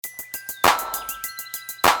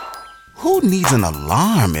Who needs an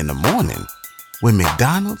alarm in the morning when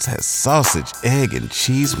McDonald's has sausage, egg, and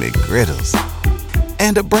cheese McGriddles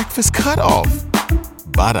and a breakfast cutoff?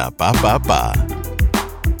 Ba-da-ba-ba-ba.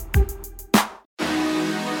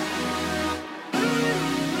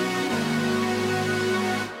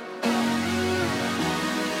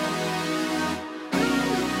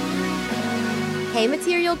 Hey,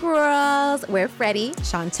 Material Girls. We're Freddie,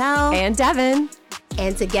 Chantel, and Devin.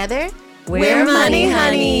 And together, we're Money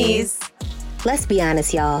Honeys. Let's be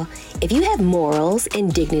honest, y'all. If you have morals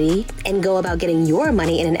and dignity and go about getting your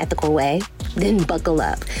money in an ethical way, then buckle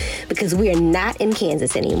up, because we are not in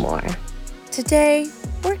Kansas anymore. Today,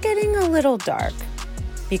 we're getting a little dark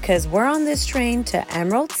because we're on this train to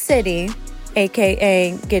Emerald City,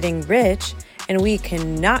 aka getting rich, and we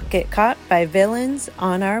cannot get caught by villains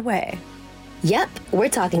on our way. Yep, we're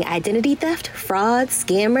talking identity theft, fraud,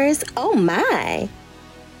 scammers. Oh my.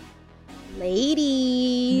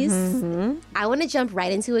 Ladies, I want to jump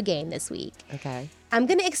right into a game this week. Okay. I'm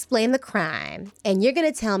going to explain the crime, and you're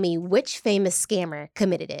going to tell me which famous scammer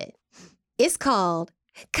committed it. It's called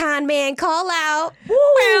Con Man Call Out.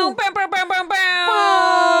 Bow, bow, bow, bow, bow, bow.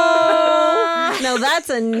 No, that's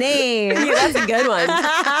a name. Yeah, that's a good one.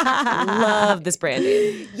 Love this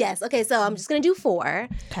branding. Yes. Okay, so I'm just going to do 4.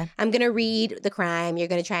 Okay. I'm going to read the crime. You're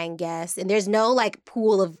going to try and guess. And there's no, like,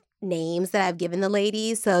 pool of names that I've given the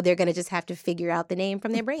ladies, so they're going to just have to figure out the name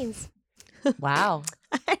from their brains. Wow.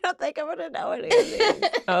 I don't think I'm going to know any of these.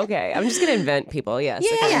 Okay. I'm just going to invent people. Yes.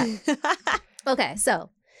 Yeah. Okay,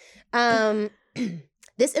 so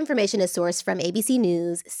this information is sourced from ABC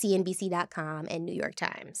News, CNBC.com, and New York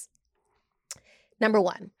Times. Number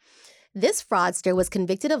 1. This fraudster was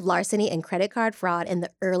convicted of larceny and credit card fraud in the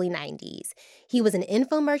early 90s. He was an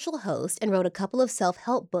infomercial host and wrote a couple of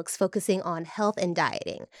self-help books focusing on health and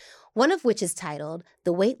dieting, one of which is titled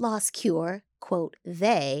The Weight Loss Cure, quote,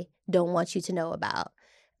 They Don't Want You to Know About.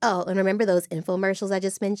 Oh, and remember those infomercials I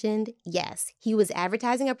just mentioned? Yes, he was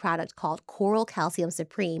advertising a product called Coral Calcium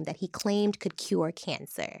Supreme that he claimed could cure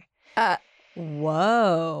cancer.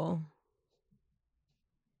 Whoa.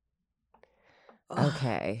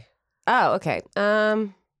 Okay. Oh, okay. I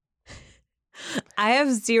have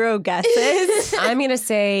 0 guesses. I'm going to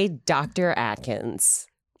say Dr. Atkins.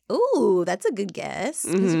 Ooh, that's a good guess.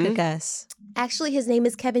 That's a good guess. Actually, his name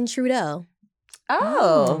is Kevin Trudeau.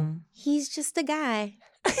 Oh. He's just a guy.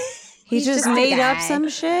 He He's just just a made up guy. some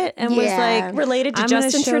shit and was Yeah. like, Related to I'm gonna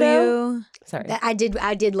Justin show Trudeau? you. Sorry. I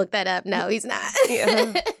did look that up. No, he's not.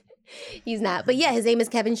 Yeah. He's not. But yeah, his name is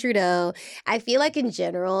Kevin Trudeau. I feel like in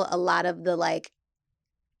general, a lot of the like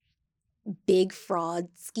big fraud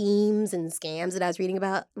schemes and scams that I was reading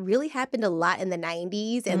about really happened a lot in the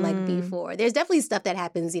 90s and like before. There's definitely stuff that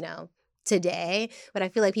happens, today, but I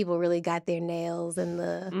feel like people really got their nails in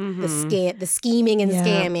the scheming and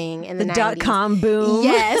scamming in the 90s. .com boom.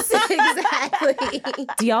 Yes, exactly.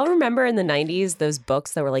 Do y'all remember in the 90s those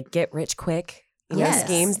books that were like Get Rich Quick? Yes.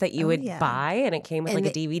 Schemes that you would yeah. buy and it came with And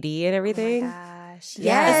like a DVD and everything? Gosh.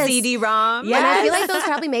 Yeah, Yes. CD-ROM. Yeah. And I feel like those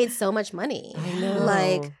probably made so much money. I know.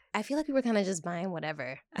 Like, I feel like we were kind of just buying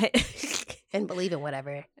whatever and believing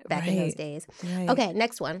whatever back in those Right. days. Right. Okay,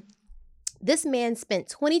 next one. This man spent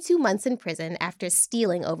 22 months in prison after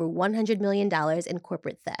stealing over $100 million in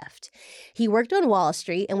corporate theft. He worked on Wall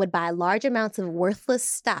Street and would buy large amounts of worthless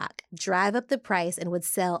stock, drive up the price, and would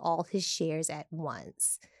sell all his shares at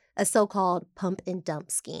once. A so-called pump and dump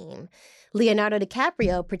scheme. Leonardo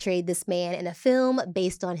DiCaprio portrayed this man in a film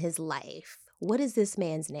based on his life. What is this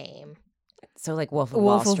man's name? So like Wolf of Wolf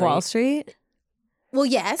Wall of Street. Wall Street? Well,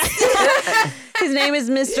 yes. His name is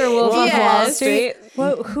Mr. Wolf of Yes. Wall Street.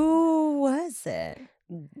 Well, who was it?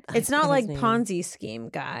 It's not like his name. Ponzi scheme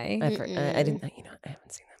guy. I didn't. I haven't seen that movie.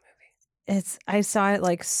 I saw it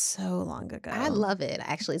like so long ago. I love it.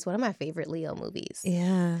 Actually, it's one of my favorite Leo movies.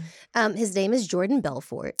 Yeah. His name is Jordan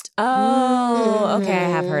Belfort. Oh, okay. I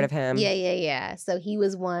have Mhm. heard of him. Yeah. So he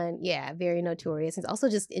was one, very notorious. It's also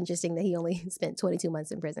just interesting that he only spent 22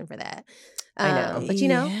 months in prison for that. I know. But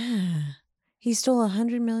Yeah. He stole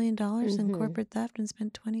 $100 million in Mhm. corporate theft and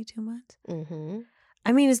spent 22 months. Mm-hmm.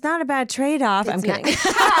 I mean, it's not a bad trade-off. I'm It's not-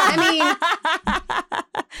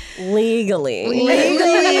 kidding. Legally.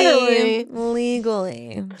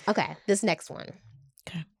 Legally. Okay, this next one.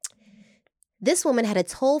 Okay. This woman had a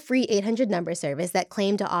toll-free 800 number service that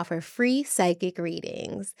claimed to offer free psychic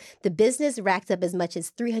readings. The business racked up as much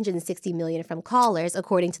as $360 million from callers,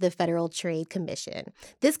 according to the Federal Trade Commission.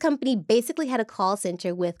 This company basically had a call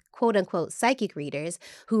center with quote-unquote psychic readers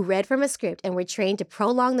who read from a script and were trained to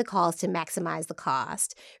prolong the calls to maximize the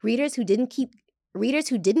cost. Readers who didn't keep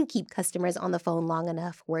customers on the phone long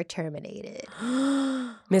enough were terminated.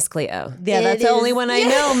 Miss Cleo. Yeah, It that's the only is- one I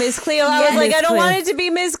know, Miss Cleo. I was like, Miss I don't Cleo. want it to be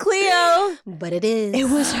Miss Cleo. But it is. It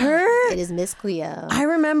was her? It is Miss Cleo. I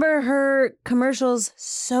remember her commercials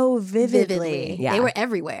so vividly. Yeah. They were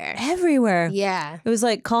everywhere. Everywhere. Yeah. It was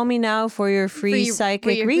like, call me now for your free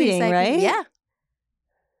psychic reading, right? Yeah.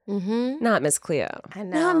 Mm-hmm. Not Miss Cleo. I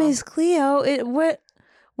know. Not Miss Cleo.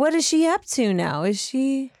 What is she up to now? Is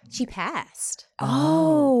she? She passed.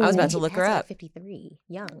 Oh. I was about to She look her passed at up. 53.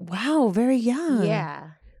 Young. Wow, very young.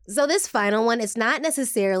 Yeah. So this final one, it's not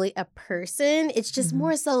necessarily a person. It's just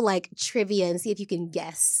more so like trivia and see if you can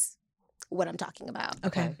guess what I'm talking about.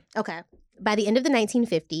 Okay. Okay. By the end of the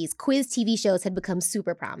 1950s, quiz TV shows had become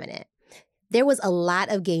super prominent. There was a lot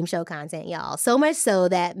of game show content, y'all. So much so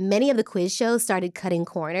that many of the quiz shows started cutting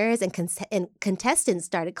corners and contestants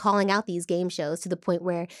started calling out these game shows to the point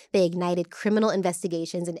where they ignited criminal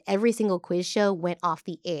investigations and every single quiz show went off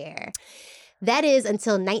the air. That is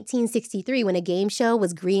until 1963 when a game show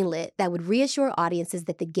was greenlit that would reassure audiences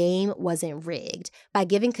that the game wasn't rigged by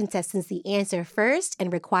giving contestants the answer first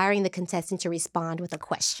and requiring the contestant to respond with a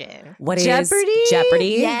question. What is Jeopardy?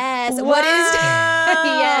 Jeopardy? Yes. Wow. What is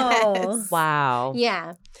yes. Wow.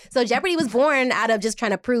 Yeah. So Jeopardy was born out of just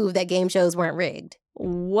trying to prove that game shows weren't rigged.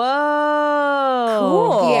 Whoa.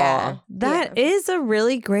 Cool. Yeah. That is a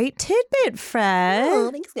really great tidbit, Fred.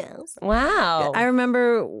 Oh, thanks, girls. Wow. I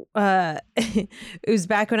remember it was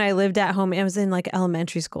back when I lived at home. I was in like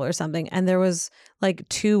elementary school or something. And there was like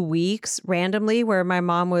 2 weeks randomly where my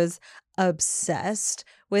mom was obsessed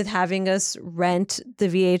with having us rent the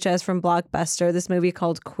VHS from Blockbuster, this movie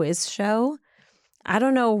called Quiz Show. I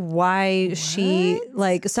don't know why she,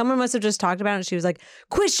 like, someone must have just talked about it and she was like,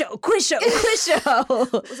 quiz show, quiz show, quiz show.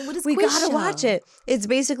 What is We quiz gotta show? watch it. It's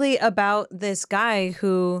basically about this guy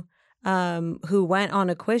who went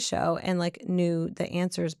on a quiz show and like knew the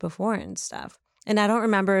answers before and stuff. And I don't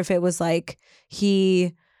remember if it was like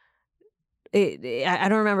I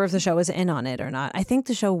don't remember if the show was in on it or not. I think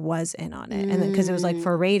the show was in on it, and because it was like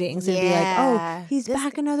for ratings, it'd be like, Yeah. "Oh, he's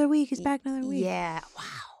back another week. He's back another week." Yeah. Wow.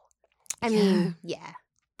 I mean, yeah.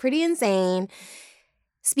 Pretty insane.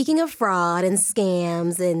 Speaking of fraud and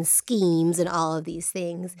scams and schemes and all of these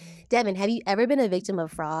things, Devin, have you ever been a victim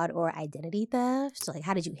of fraud or identity theft? Like,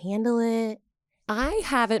 how did you handle it? I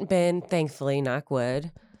haven't been, thankfully, knock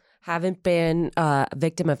wood, haven't been a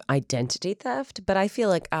victim of identity theft, but I feel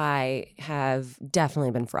like I have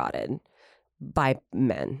definitely been frauded by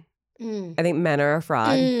men. I think men are a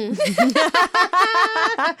fraud.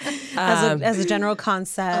 As a general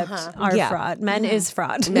concept, are Yeah. fraud. Men is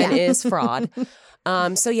fraud. Men is fraud.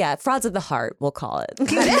 So yeah, frauds of the heart, we'll call it.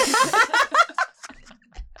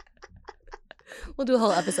 We'll do a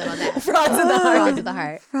whole episode on that. Frauds of the heart. Frauds of the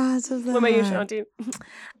heart. Frauds of the What about you, heart.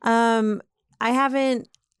 Shanti? I haven't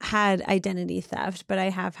had identity theft, but I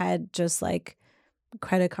have had just like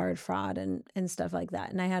credit card fraud and stuff like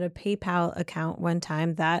that. And I had a PayPal account one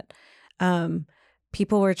time that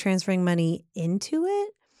people were transferring money into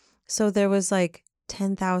it. So there was like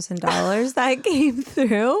 $10,000 that came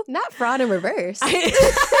through. Not fraud in reverse.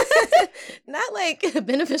 Not like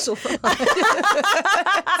beneficial fraud.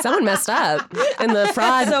 Someone messed up in the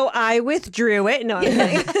fraud. So I withdrew it. No, I'm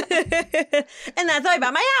kidding. And that's how I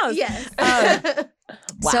bought my house. Yes.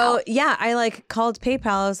 So yeah, I like called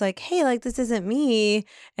PayPal. I was like, hey, like this isn't me.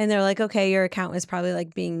 And they're like, okay, your account was probably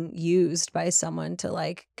like being used by someone to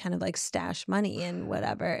like kind of like stash money and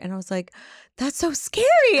whatever. And I was like, that's so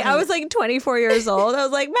scary. I was like 24 years old. I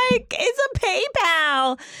was like, Mike, it's a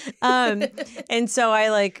PayPal. And so I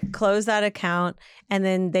like closed that account. And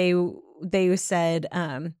then they said,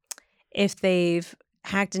 if they've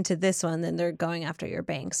hacked into this one, then they're going after your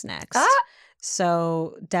banks next.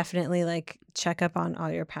 So definitely like check up on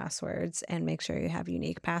all your passwords and make sure you have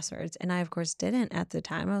unique passwords. And I, of course, didn't at the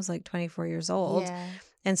time. I was like 24 years old. Yeah.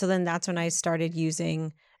 And so then that's when I started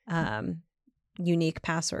using unique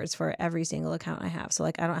passwords for every single account I have. So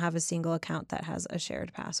like I don't have a single account that has a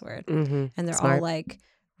shared password. Mm-hmm. And they're all like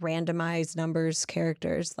randomized numbers,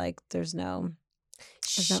 characters. Like there's no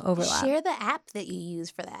overlap. Share the app that you use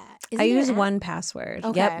for that. I use 1Password.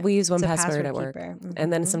 Okay. Yep, we use It's a 1Password at work. keeper.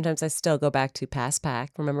 And then sometimes I still go back to PassPack.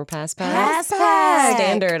 Remember PassPack? PassPack.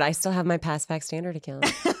 Standard. I still have my PassPack Standard account.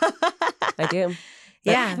 I do. I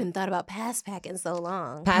Yeah. haven't thought about PassPack in so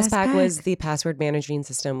long. PassPack was the password managing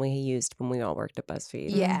system we used when we all worked at BuzzFeed.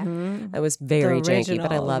 Yeah. Mhm. It was very The janky,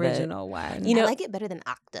 but I love it. original one. You know- I like it better than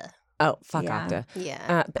Okta. Oh, fuck Yeah. Okta.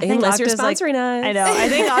 Yeah. think Unless you're Okta's, like- sponsoring us. I know. I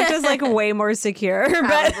think Okta's like way more secure,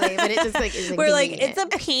 Probably, but it just like is we're like, inconvenient.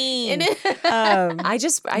 it's a pain. It is. I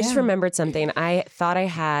just Yeah. remembered something. I thought I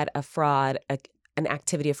had a fraud an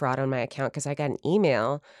activity of fraud on my account because I got an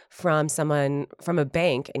email from someone from a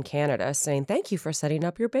bank in Canada saying, thank you for setting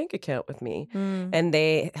up your bank account with me. And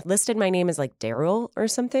they listed my name as like Daryl or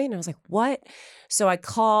something. And I was like, what? So I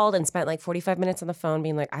called and spent like 45 minutes on the phone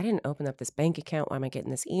being like, I didn't open up this bank account. Why am I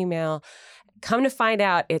getting this email? Come to find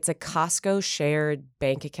out, it's a Costco shared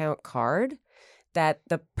bank account card that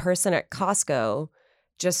the person at Costco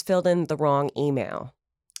just filled in the wrong email.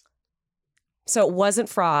 So it wasn't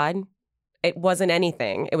fraud. It wasn't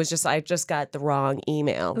anything. It was just, I just got the wrong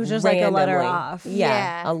email. It was just randomly. like a letter off.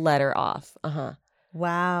 Yeah, a letter off.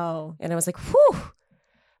 Wow. And I was like, whew.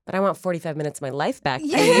 But I want 45 minutes of my life back,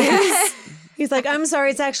 please. Yes. He's like, I'm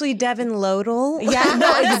sorry, it's actually Devin Lodel. Yeah,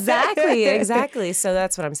 no, exactly. So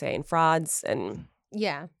that's what I'm saying. Frauds and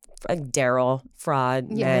Daryl,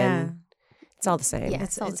 fraud, men. It's all the same. Yeah,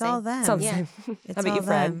 It's all all them. It's all the same. It's How about all you,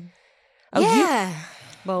 Fred? them. Yeah.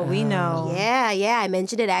 Well, we know. Yeah. I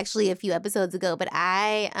mentioned it actually a few episodes ago, but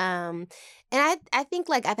I think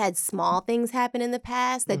like I've had small things happen in the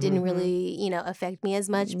past that didn't really, affect me as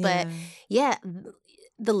much. But yeah,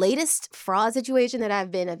 the latest fraud situation that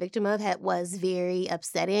I've been a victim of was very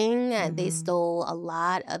upsetting. They stole a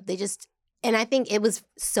lot of, and I think it was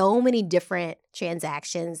so many different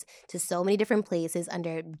transactions to so many different places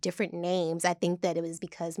under different names. I think that it was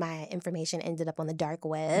because my information ended up on the dark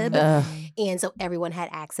web. And so everyone had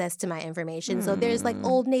access to my information. So there's like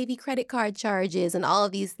Old Navy credit card charges and all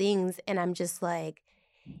of these things. And I'm just like,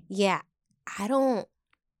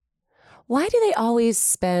 Why do they always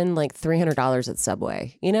spend like $300 at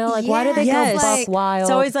Subway? Why do they go buck wild? It's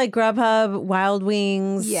always like Grubhub, Wild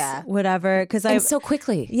Wings, whatever. And so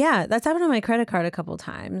quickly. Yeah, that's happened on my credit card a couple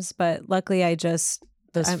times, but luckily Those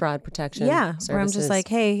fraud protection services. Where I'm just like,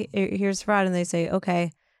 hey, here's fraud. And they say,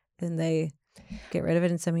 okay. And they get rid of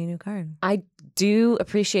it and send me a new card. I do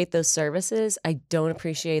appreciate those services. I don't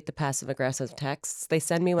appreciate the passive-aggressive texts they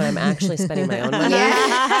send me when I'm actually spending my own money.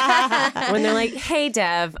 When they're like, hey,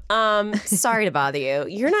 Dev, sorry to bother you.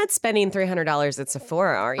 You're not spending $300 at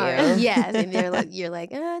Sephora, are you? And you're like,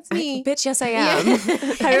 it's me. Bitch, yes, I am.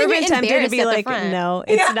 Have you ever been tempted to be like, no,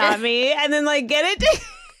 it's not me? And then like, get it?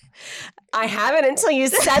 I haven't until you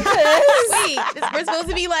said this. Wait, we're supposed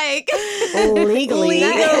to be like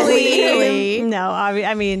legally. No,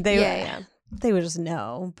 I mean they would just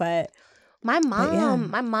know. But my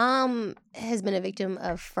mom has been a victim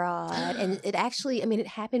of fraud, and it actually, it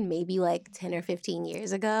happened maybe like 10 or 15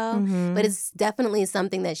 years ago. But it's definitely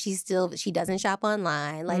something that she doesn't shop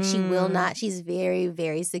online. Like she will not. She's very,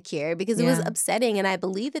 very secure because it was upsetting, and I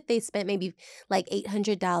believe that they spent maybe like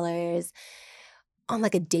 $800. On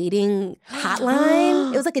like a dating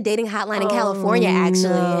hotline. It was like a dating hotline in California,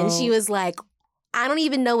 actually. No. And she was like, I don't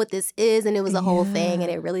even know what this is. And it was a whole thing, and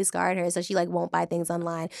it really scarred her. So she like won't buy things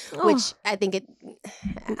online, which I think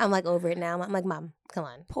I'm like over it now. I'm like, Mom, come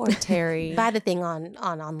on. Poor Terry. Buy the thing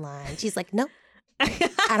online. She's like, nope,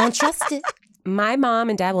 I don't trust it. My mom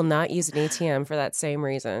and dad will not use an ATM for that same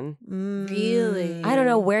reason. Really? I don't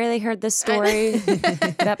know where they heard this story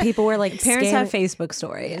that people were like, parents have Facebook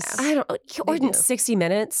stories. Yeah. Or in 60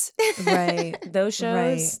 Minutes. Right. Those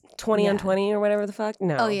shows, 20 on 20 or whatever the fuck.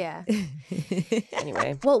 No. Oh, yeah.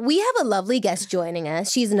 Anyway. Well, we have a lovely guest joining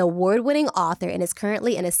us. She's an award-winning author and is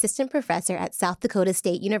currently an assistant professor at South Dakota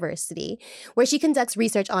State University, where she conducts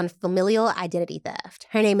research on familial identity theft.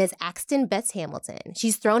 Her name is Axton Betz-Hamilton.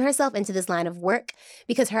 She's thrown herself into this line of work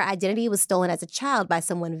because her identity was stolen as a child by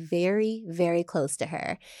someone very, very close to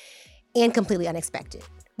her and completely unexpected.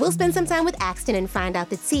 We'll spend some time with Axton and find out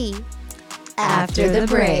the tea after the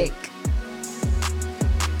break.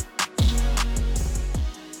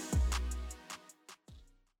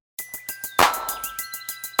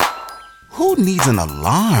 Who needs an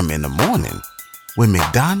alarm in the morning when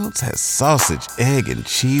McDonald's has sausage, egg, and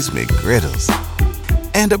cheese McGriddles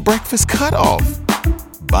and a breakfast cutoff?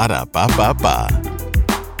 Ba-da-ba-ba-ba.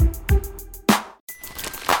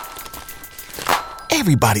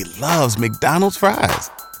 Everybody loves McDonald's fries.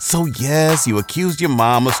 So yes, you accused your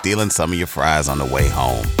mom of stealing some of your fries on the way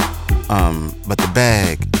home. But the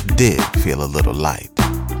bag did feel a little light.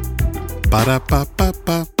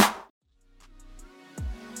 Ba-da-ba-ba-ba.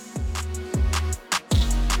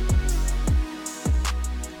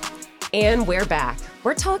 And we're back.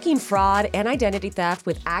 We're talking fraud and identity theft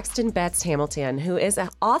with Axton Betz-Hamilton, who is an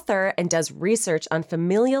author and does research on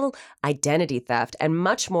familial identity theft and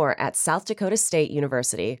much more at South Dakota State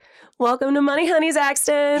University. Welcome to Money Honeys,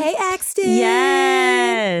 Axton. Hey, Axton.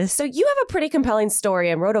 Yes. So you have a pretty compelling story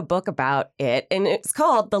and wrote a book about it, and it's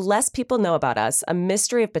called The Less People Know About Us, A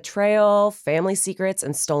Mystery of Betrayal, Family Secrets,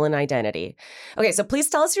 and Stolen Identity. Okay, so please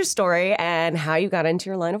tell us your story and how you got into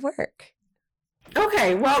your line of work.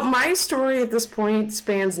 Okay, well, my story at this point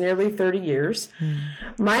spans nearly 30 years.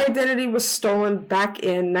 My identity was stolen back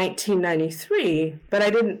in 1993, but I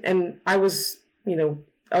was,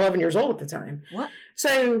 11 years old at the time. What?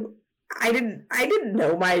 So I didn't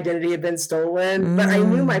know my identity had been stolen, but I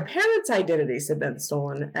knew my parents' identities had been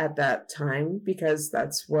stolen at that time because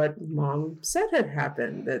that's what Mom said had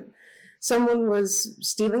happened, that someone was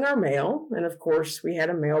stealing our mail. And of course, we had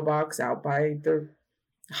a mailbox out by the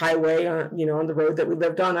highway on the road that we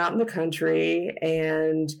lived on out in the country,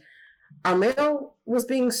 and our mail was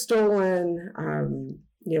being stolen.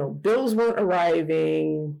 Bills weren't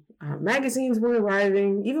arriving, magazines weren't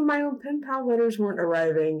arriving, even my own pen pal letters weren't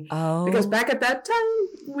arriving. Oh. Because back at that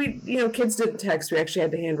time, kids didn't text. We actually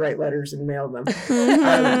had to handwrite letters and mail them.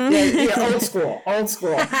 Old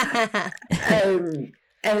school.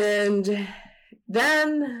 And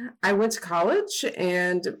then I went to college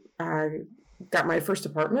and got my first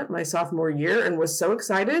apartment my sophomore year and was so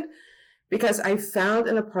excited because I found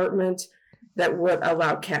an apartment that would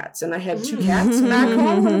allow cats. And I had 2 cats back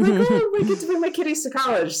home. And I'm like, I get to bring my kitties to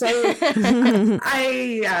college. So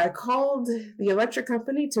I called the electric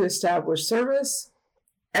company to establish service.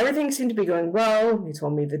 Everything seemed to be going well. They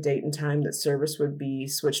told me the date and time that service would be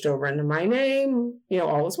switched over into my name.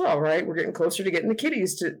 All is well, right? We're getting closer to getting the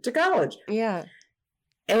kitties to college. Yeah.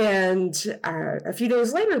 And a few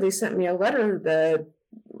days later, they sent me a letter that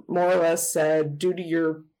more or less said, due to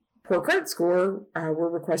your poor credit score, we're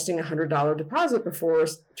requesting a $100 deposit before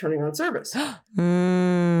turning on service.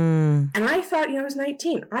 And I thought, I was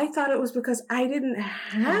 19. I thought it was because I didn't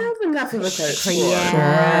have enough of a credit score.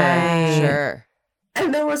 Yeah. Sure.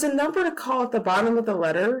 And there was a number to call at the bottom of the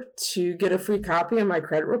letter to get a free copy of my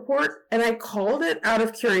credit report. And I called it out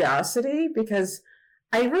of curiosity because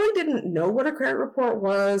I really didn't know what a credit report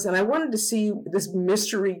was, and I wanted to see this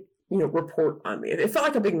mystery, report on me. It felt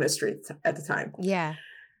like a big mystery at the time. Yeah.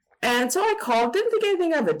 And so I called, didn't think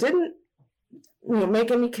anything of it, didn't,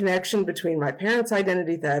 make any connection between my parents'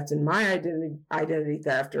 identity theft and my identity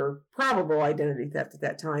theft or probable identity theft at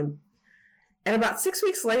that time. And about 6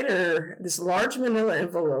 weeks later, this large manila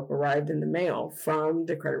envelope arrived in the mail from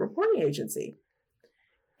the credit reporting agency.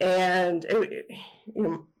 And,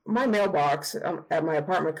 my mailbox at my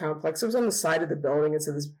apartment complex, it was on the side of the building. And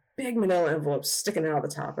so this big manila envelope sticking out of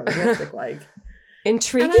the top of it. What it looked like.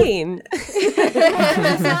 Intriguing.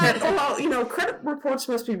 I thought, credit reports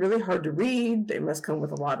must be really hard to read. They must come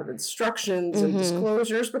with a lot of instructions and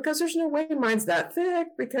disclosures because there's no way mine's that thick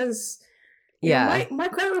because my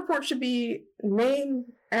credit report should be name,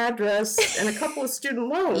 address, and a couple of student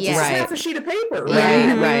loans. Yeah. It's half a sheet of paper.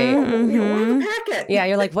 Right. Or the packet. Yeah,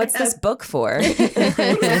 you're like, what's this book for?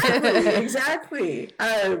 Exactly.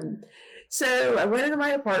 So I went into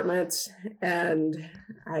my apartment and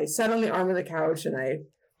I sat on the arm of the couch and I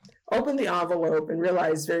opened the envelope and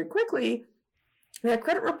realized very quickly that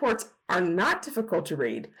credit reports are not difficult to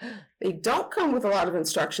read. They don't come with a lot of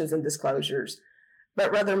instructions and disclosures,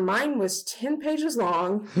 but rather mine was 10 pages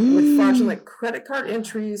long with fraudulent credit card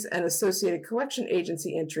entries and associated collection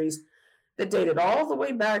agency entries that dated all the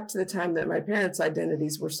way back to the time that my parents'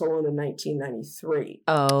 identities were stolen in 1993.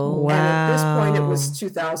 Oh, wow. And at this point, it was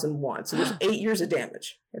 2001. So there's 8 years of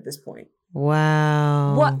damage at this point.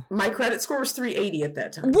 Wow. What? My credit score was 380 at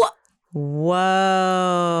that time. What?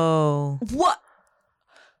 Whoa. What?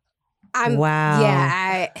 Wow.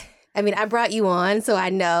 Yeah, I mean, I brought you on, so I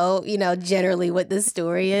know, generally what this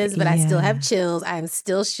story is, but I still have chills. I'm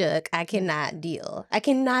still shook. I cannot deal. I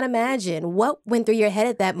cannot imagine what went through your head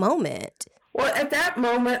at that moment. Well, at that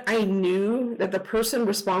moment, I knew that the person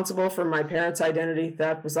responsible for my parents' identity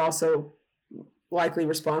theft was also likely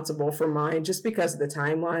responsible for mine just because of the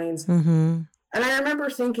timelines. Mm-hmm. And I remember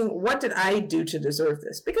thinking, what did I do to deserve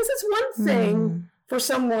this? Because it's one thing for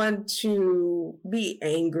someone to be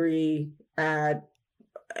angry at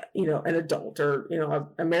an adult or,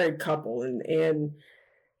 a married couple and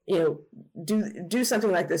do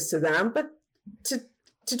something like this to them. But to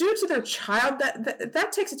do it to their child,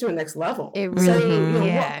 that takes it to a next level. It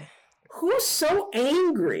really, who's so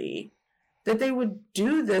angry that they would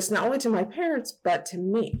do this not only to my parents, but to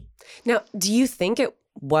me? Now, do you think it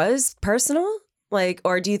was personal?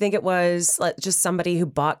 Or do you think it was just somebody who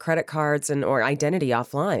bought credit cards or identity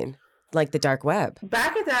offline? Like the dark web.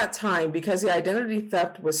 Back at that time, because the identity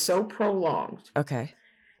theft was so prolonged. Okay.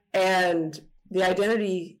 And the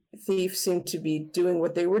identity thief seemed to be doing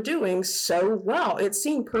what they were doing so well. It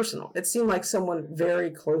seemed personal. It seemed like someone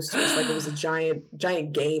very close to us, like it was a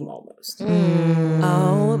giant game almost.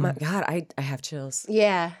 Oh my God, I have chills.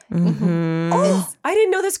 Yeah. Mm-hmm. Oh, I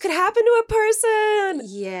didn't know this could happen to a person.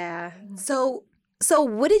 Yeah. So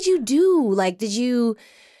what did you do?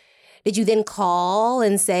 did you then call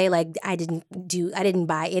and say, like, I didn't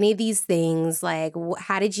buy any of these things? Like,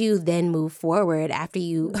 how did you then move forward after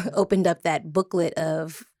you opened up that booklet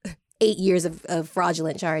of 8 years of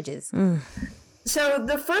fraudulent charges? So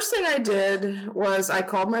the first thing I did was I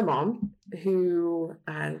called my mom, who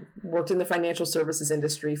worked in the financial services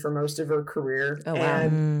industry for most of her career. Oh, wow.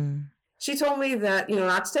 And she told me that,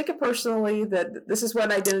 not to take it personally, that this is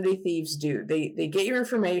what identity thieves do. They get your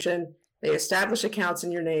information, they establish accounts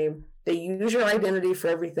in your name, they use your identity for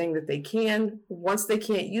everything that they can. Once they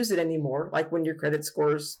can't use it anymore, like when your credit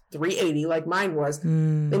score's 380, like mine was, they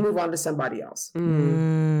move on to somebody else.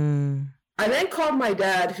 I then called my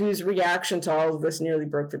dad, whose reaction to all of this nearly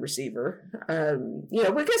broke the receiver,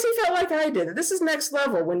 because he felt like I did. This is next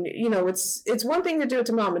level when, it's one thing to do it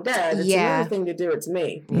to mom and dad. It's another thing to do it to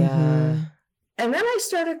me. Yeah. And then I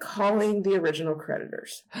started calling the original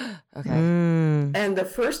creditors. Okay. And the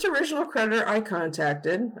first original creditor I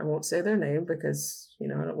contacted, I won't say their name because, I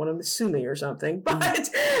don't want them to sue me or something, but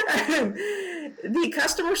the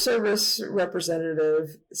customer service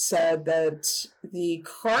representative said that the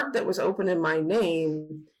card that was open in my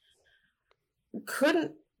name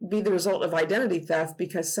couldn't be the result of identity theft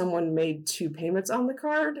because someone made 2 payments on the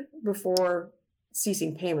card before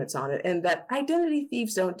ceasing payments on it, and that identity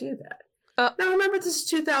thieves don't do that. Now, remember, this is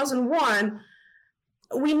 2001.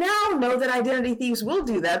 We now know that identity thieves will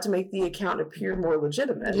do that to make the account appear more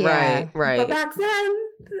legitimate. Yeah. Right. But back then,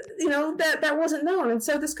 that wasn't known. And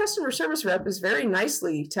so this customer service rep is very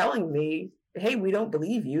nicely telling me, hey, we don't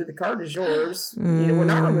believe you. The card is yours. We're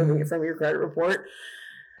not removing it from your credit report.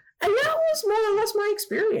 And that was more or less my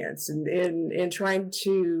experience in trying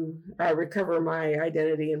to recover my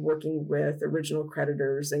identity and working with original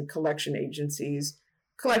creditors and collection agencies.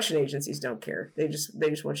 Collection agencies don't care. They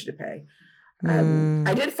just want you to pay.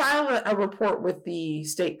 I did file a report with the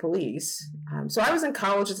state police. So I was in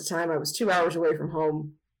college at the time. I was 2 hours away from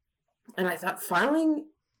home. And I thought filing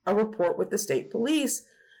a report with the state police,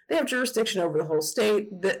 they have jurisdiction over the whole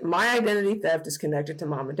state. That my identity theft is connected to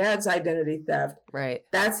mom and dad's identity theft. Right.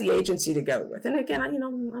 That's the agency to go with. And again,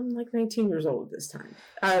 I'm like 19 years old at this time.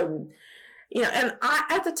 And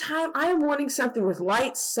at the time, I am wanting something with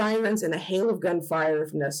lights, sirens, and a hail of gunfire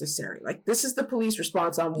if necessary. Like, this is the police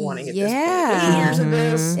response I'm wanting at this point. 8 years of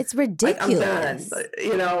this. It's ridiculous. Like,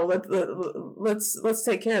 I'm done. Let's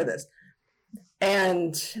take care of this.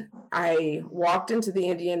 And I walked into the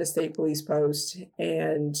Indiana State Police Post,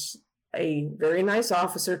 and a very nice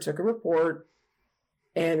officer took a report,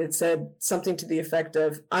 and it said something to the effect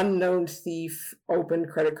of unknown thief opened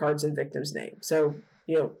credit cards in victim's name. So,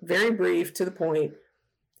 very brief, to the point.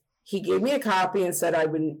 He gave me a copy and said I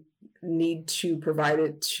would need to provide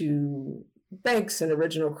it to banks and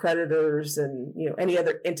original creditors and, any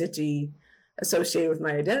other entity associated with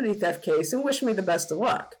my identity theft case, and wished me the best of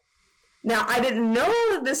luck. Now, I didn't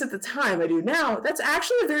know this at the time. I do now. That's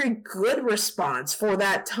actually a very good response for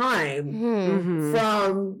that time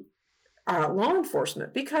from law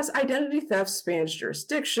enforcement, because identity theft spans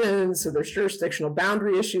jurisdictions, so there's jurisdictional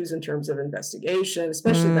boundary issues in terms of investigation,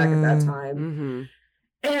 especially back at that time.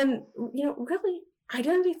 And, really,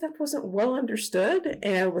 identity theft wasn't well understood,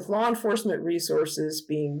 and with law enforcement resources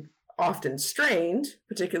being often strained,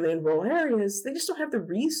 particularly in rural areas, they just don't have the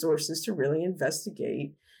resources to really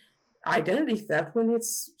investigate identity theft when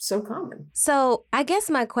it's so common. So I guess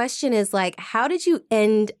my question is, like, how did you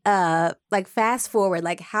end up, like, fast forward,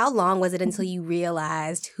 like, how long was it until you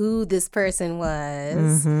realized who this person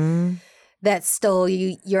was that stole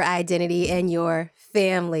your identity and your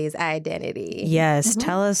family's identity? Yes,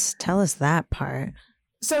 tell us that part.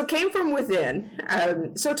 So it came from within.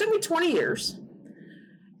 So it took me 20 years,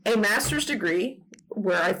 a master's degree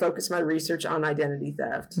where I focused my research on identity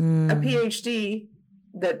theft, a PhD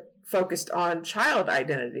that focused on child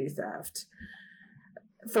identity theft,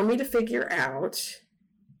 for me to figure out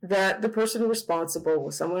that the person responsible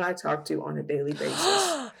was someone I talked to on a daily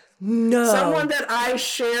basis. No. Someone that I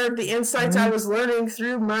shared the insights I was learning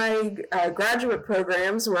through my graduate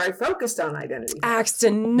programs where I focused on identity theft.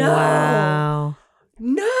 Axton, no. Wow.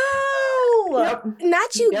 No. Yep.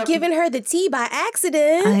 Not you giving her the tea by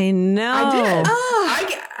accident. I know. I did. Oh.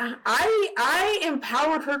 I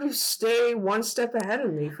empowered her to stay one step ahead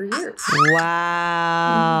of me for years.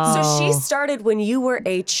 Wow. So she started when you were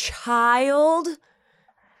a child,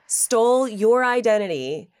 stole your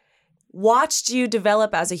identity, watched you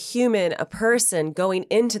develop as a human, a person, going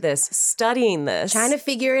into this, studying this. Trying to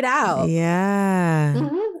figure it out. Yeah.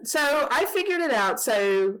 So I figured it out.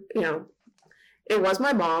 So, it was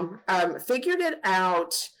my mom. Figured it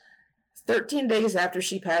out 13 days after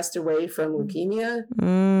she passed away from leukemia.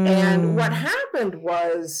 And what happened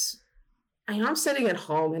was, I'm sitting at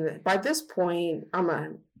home, and by this point, I'm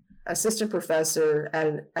an assistant professor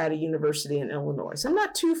at a university in Illinois. So I'm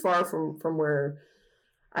not too far from where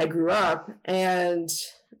I grew up. And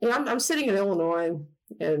I'm sitting in Illinois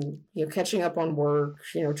and catching up on work,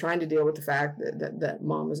 trying to deal with the fact that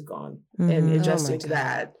mom is gone and adjusting to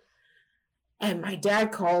that. And my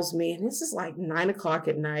dad calls me, and this is like 9:00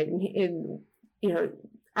 at night. And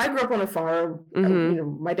I grew up on a farm.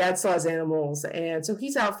 My dad still has animals, and so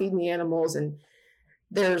he's out feeding the animals. And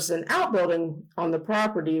there's an outbuilding on the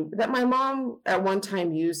property that my mom at one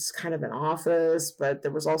time used kind of an office, but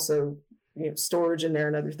there was also storage in there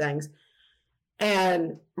and other things.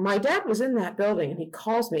 And my dad was in that building, and he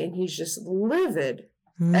calls me, and he's just livid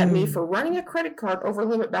at me for running a credit card over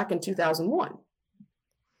limit back in 2001.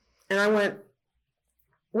 And I went,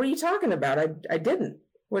 "What are you talking about? I didn't.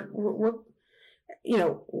 What,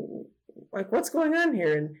 what's going on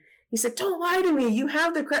here?" And he said, "Don't lie to me. I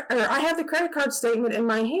have the credit card statement in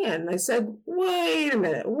my hand." And I said, "Wait a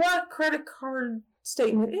minute. What credit card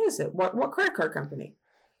statement is it? What credit card company?"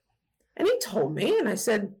 And he told me, and I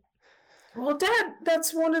said, "Well, Dad,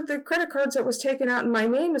 that's one of the credit cards that was taken out in my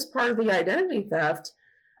name as part of the identity theft.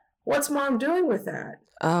 What's Mom doing with that?"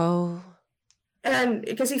 Oh. And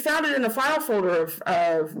because he found it in a file folder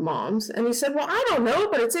of Mom's, and he said, "Well, I don't know,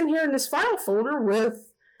 but it's in here in this file folder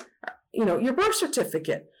with, your birth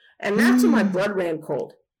certificate." And that's when my blood ran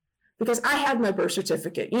cold, because I had my birth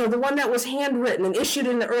certificate, the one that was handwritten and issued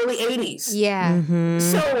in the early 80s. Yeah.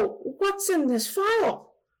 So what's in this file?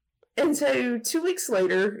 And so 2 weeks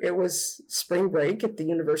later, it was spring break at the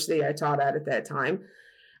university I taught at that time.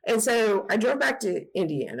 And so I drove back to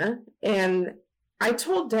Indiana, and I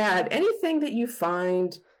told Dad, anything that you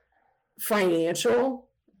find financial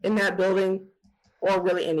in that building or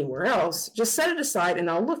really anywhere else, just set it aside and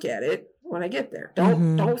I'll look at it when I get there.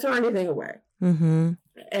 Don't throw anything away.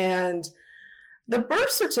 And the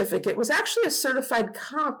birth certificate was actually a certified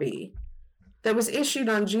copy that was issued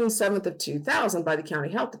on June 7th of 2000 by the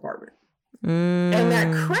county health department. And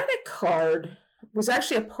that credit card was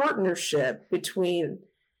actually a partnership between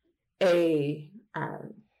a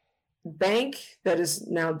bank that is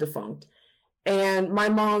now defunct and my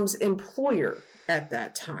mom's employer at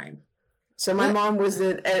that time. So my mom was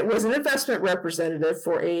an investment representative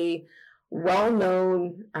for a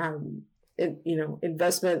well-known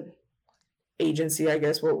investment agency, I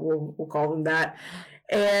guess we'll call them that.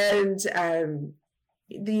 And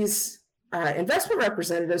these investment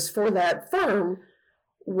representatives for that firm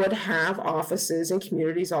would have offices in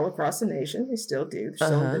communities all across the nation. They still do. They're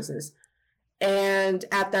still in business. And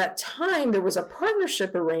at that time, there was a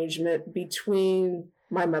partnership arrangement between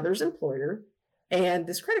my mother's employer and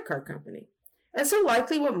this credit card company. And so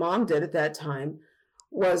likely what Mom did at that time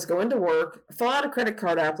was go into work, fill out a credit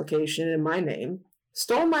card application in my name,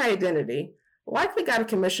 stole my identity, likely got a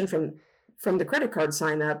commission from the credit card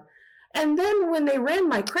sign up. And then when they ran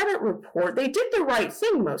my credit report, they did the right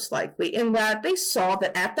thing, most likely, in that they saw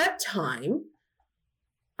that at that time,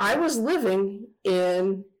 I was living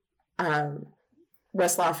in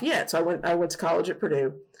West Lafayette. So I went to college at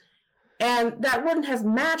Purdue. And that wouldn't have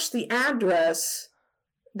matched the address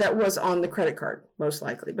that was on the credit card, most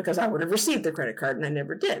likely, because I would have received the credit card and I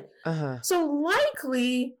never did. So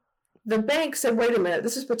likely the bank said, wait a minute,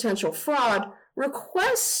 this is potential fraud,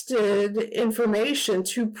 requested information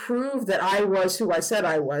to prove that I was who I said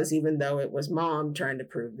I was, even though it was Mom trying to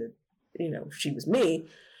prove that, she was me.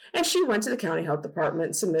 And she went to the county health department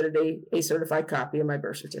and submitted a certified copy of my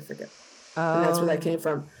birth certificate. And that's where that came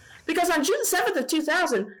from. Because on June 7th of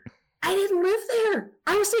 2000, I didn't live there.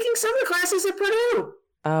 I was taking summer classes at Purdue.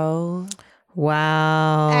 Oh,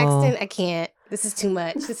 wow. Axton, I can't. This is too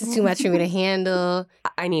much. This is too much for me to handle.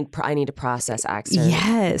 I need to process, Axton.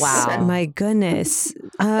 Yes. Wow. My goodness.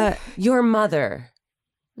 Your mother,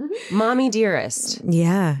 mommy dearest.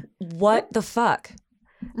 Yeah. What the fuck?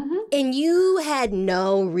 And you had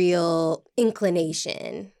no real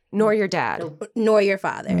inclination. Nor your dad. Nor your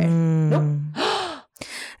father. Nope.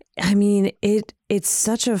 I mean, it's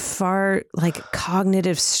such a far,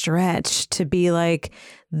 cognitive stretch to be like,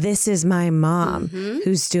 this is my mom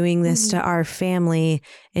who's doing this to our family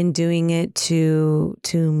and doing it to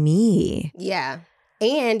me. Yeah.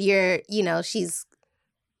 And she's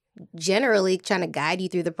generally trying to guide you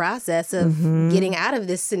through the process of getting out of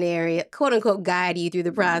this scenario, quote unquote, guide you through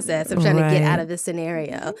the process of trying to get out of this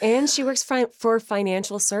scenario. And she works for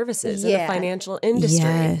financial services in the financial industry.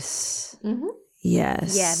 Yes.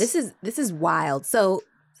 Yes. Yeah, this is wild. So,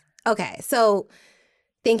 okay. So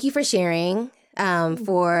thank you for sharing.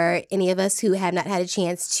 For any of us who have not had a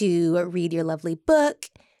chance to read your lovely book,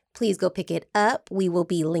 please go pick it up. We will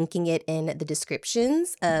be linking it in the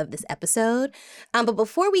descriptions of this episode. But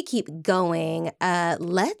before we keep going,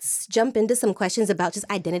 let's jump into some questions about just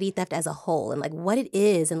identity theft as a whole and like what it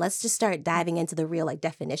is. And let's just start diving into the real like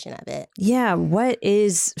definition of it. Yeah. What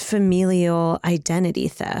is familial identity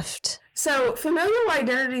theft? So familial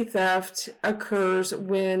identity theft occurs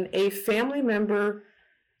when a family member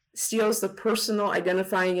steals the personal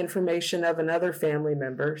identifying information of another family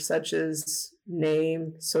member, such as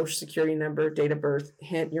name, social security number, date of birth.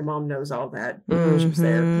 Hint, your mom knows all that.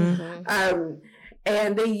 There.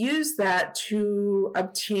 And they use that to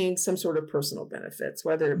obtain some sort of personal benefits,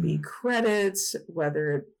 whether it be credits,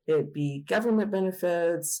 whether it be government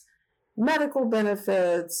benefits, medical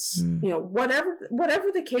benefits, whatever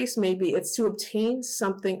the case may be. It's to obtain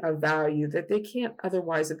something of value that they can't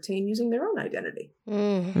otherwise obtain using their own identity.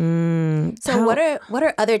 So what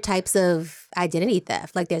are other types of identity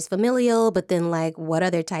theft? Like there's familial, but then like what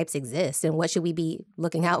other types exist and what should we be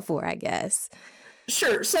looking out for, I guess?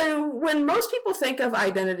 Sure. So when most people think of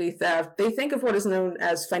identity theft, they think of what is known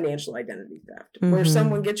as financial identity theft, where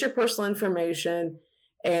someone gets your personal information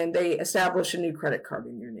and they establish a new credit card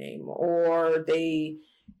in your name, or they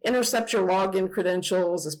intercept your login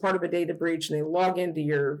credentials as part of a data breach, and they log into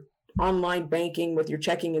your online banking with your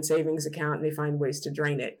checking and savings account, and they find ways to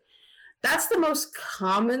drain it. That's the most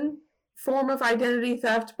common form of identity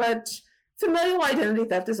theft, but familial identity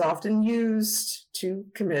theft is often used to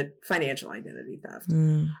commit financial identity theft.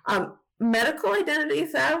 Medical identity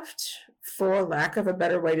theft, for lack of a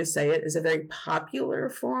better way to say it, is a very popular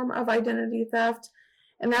form of identity theft.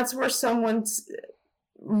 And that's where someone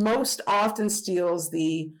most often steals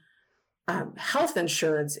the health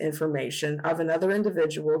insurance information of another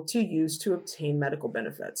individual to use to obtain medical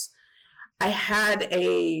benefits. I had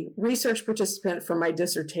a research participant for my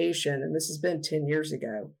dissertation, and this has been 10 years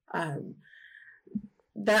ago.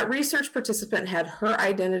 That research participant had her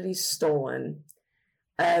identity stolen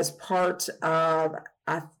as part of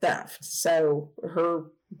a theft. So her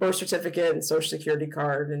birth certificate and social security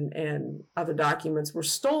card and other documents were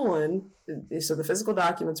stolen. So the physical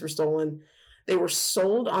documents were stolen. They were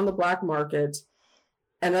sold on the black market.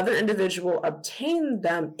 Another individual obtained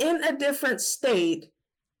them in a different state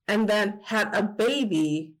and then had a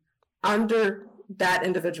baby under that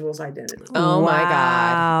individual's identity. Oh my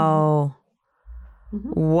God.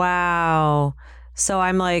 Wow. So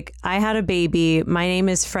I'm like, I had a baby. My name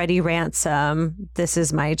is Freddie Ransom. This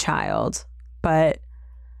is my child. But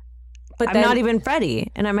I'm not even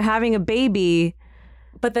Freddie, and I'm having a baby.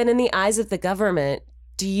 But then in the eyes of the government,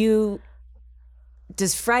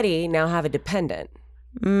 does Freddie now have a dependent?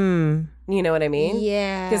 You know what I mean?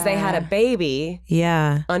 Yeah. Because they had a baby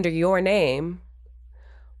under your name.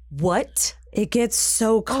 What? It gets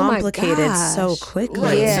so complicated so quickly.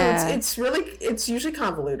 Right. Yeah. So it's usually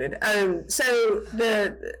convoluted. So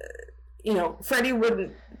Freddie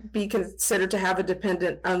wouldn't be considered to have a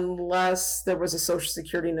dependent unless there was a social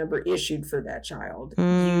security number issued for that child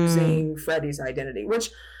using Freddie's identity, which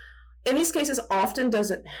in these cases often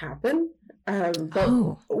doesn't happen.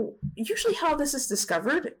 But usually how this is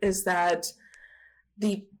discovered is that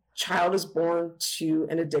the child is born to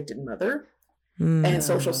an addicted mother and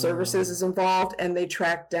social services is involved, and they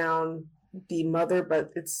track down the mother,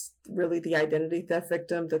 but it's really the identity theft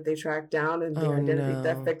victim that they track down, and the identity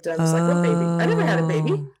theft victim is like, what baby? I never had a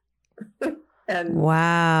baby. And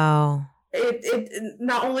wow. It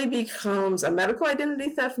not only becomes a medical identity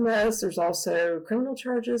theft mess, there's also criminal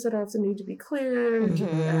charges that often need to be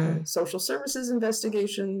cleared, social services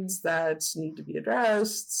investigations that need to be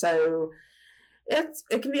addressed. So it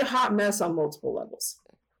can be a hot mess on multiple levels.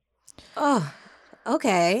 Oh,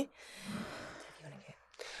 okay.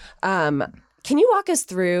 Can you walk us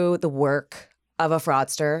through the work of a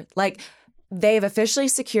fraudster? Like, they've officially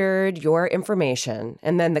secured your information,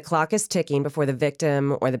 and then the clock is ticking before the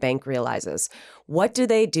victim or the bank realizes. What do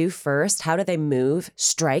they do first? How do they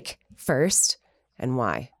strike first, and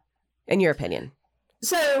why, in your opinion?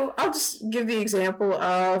 So I'll just give the example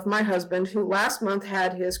of my husband, who last month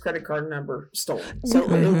had his credit card number stolen. So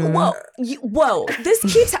whoa! This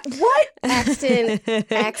keeps what? Axton,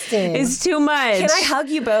 it's too much. Can I hug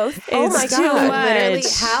you both? Oh my God! Literally,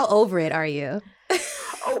 how over it are you?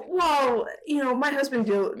 Oh, well, my husband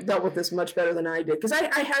dealt with this much better than I did, because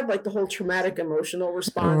I had like the whole traumatic emotional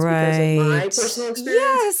response because of my personal experience.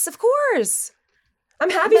 Yes, of course. I'm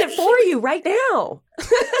having it for you right now.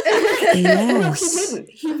 Yes. No, he didn't.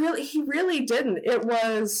 He really didn't. It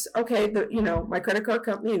was okay. My credit card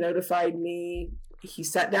company notified me he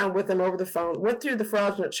sat down with him over the phone, went through the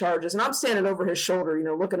fraudulent charges, and I'm standing over his shoulder,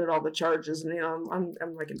 looking at all the charges, and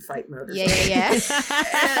I'm like in fight mode. Or Yeah.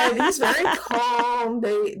 And he's very calm.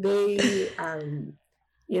 They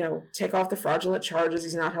take off the fraudulent charges.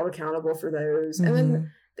 He's not held accountable for those, and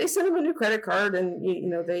then they sent him a new credit card, and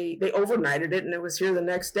they overnighted it, and it was here the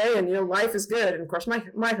next day, and life is good. And of course,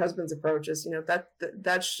 my husband's approach is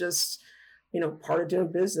that's just part of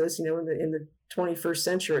doing business, in the 21st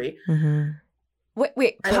century.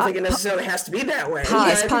 Wait. I don't think it necessarily has to be that way.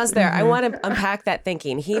 Pause there. I want to unpack that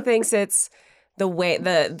thinking. He thinks it's the way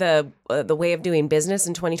the way of doing business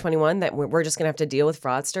in 2021 that we're just going to have to deal with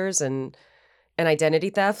fraudsters and identity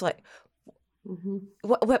theft. Like,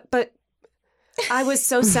 what? But I was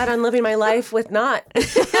so set on living my life with not.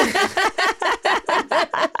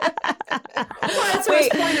 Well, that's his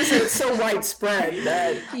point is that it's so widespread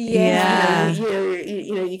that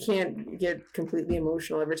you can't get completely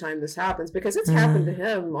emotional every time this happens, because it's happened to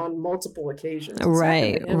him on multiple occasions. It's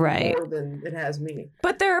Right. more than it has me.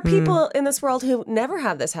 But there are people in this world who never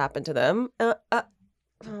have this happen to them.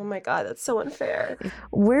 Oh my God, that's so unfair.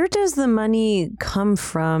 Where does the money come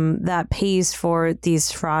from that pays for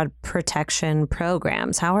these fraud protection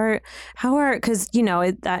programs? How are because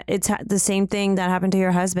it's the same thing that happened to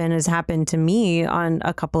your husband has happened to me on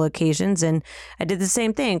a couple occasions, and I did the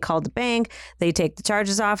same thing. Called the bank, they take the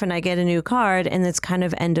charges off, and I get a new card, and it's kind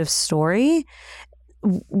of end of story.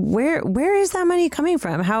 Where is that money coming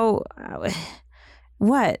from? How?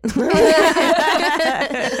 What? Right.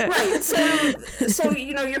 So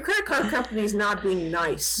your credit card company is not being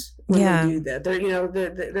nice when they do that.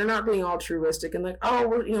 They're not being altruistic and like, oh,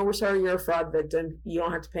 we're sorry you're a fraud victim. You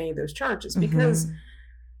don't have to pay any of those charges, because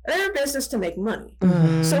they're in business to make money.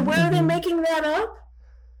 So where are they making that up?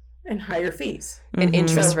 And higher fees and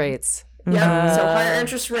interest rates. Yeah. So higher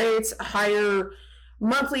interest rates, higher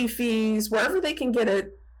monthly fees, wherever they can get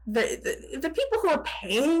it. The people who are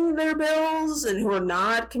paying their bills and who are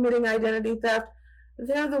not committing identity theft,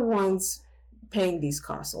 they're the ones paying these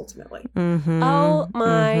costs ultimately. Oh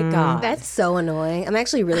my God. That's so annoying. I'm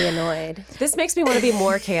actually really annoyed. This makes me want to be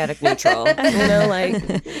more chaotic neutral. Like,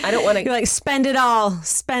 I don't want to. You're like, spend it all.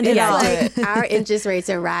 Spend it all. Like our interest rates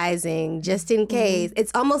are rising just in case.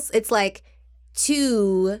 It's like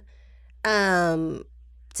to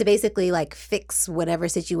basically like fix whatever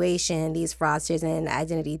situation these fraudsters and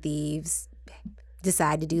identity thieves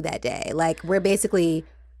decide to do that day. Like, we're basically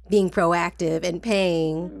being proactive and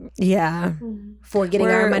paying for getting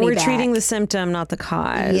our money back. We're treating the symptom, not the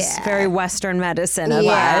cause. Yeah. Very Western medicine of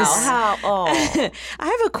us. I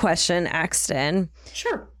have a question, Axton.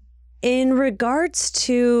 Sure. In regards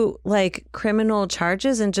to like criminal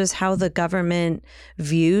charges and just how the government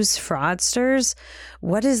views fraudsters,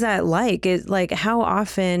 what is that like? How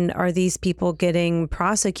often are these people getting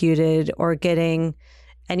prosecuted or getting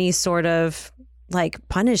any sort of like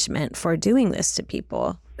punishment for doing this to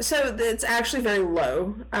people? So it's actually very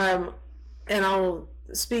low. And I'll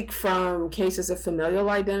speak from cases of familial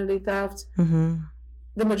identity theft.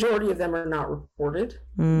 The majority of them are not reported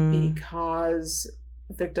because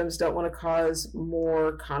victims don't want to cause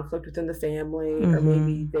more conflict within the family, or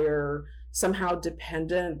maybe they're somehow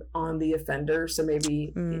dependent on the offender. So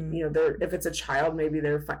maybe, if it's a child, maybe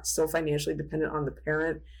they're still financially dependent on the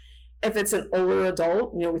parent. If it's an older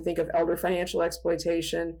adult, we think of elder financial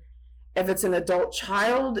exploitation. If it's an adult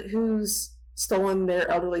child who's stolen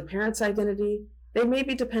their elderly parent's identity, they may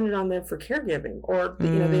be dependent on them for caregiving, or,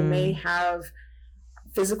 they may have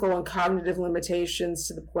physical and cognitive limitations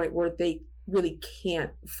to the point where they really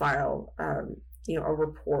can't file a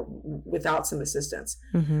report without some assistance.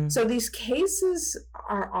 So these cases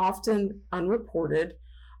are often unreported.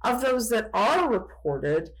 Of those that are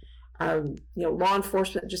reported, law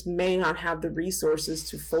enforcement just may not have the resources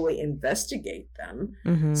to fully investigate them.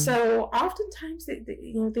 So oftentimes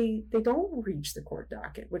they don't reach the court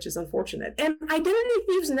docket, which is unfortunate. And identity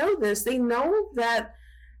thieves know this. They know that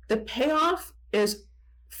the payoff is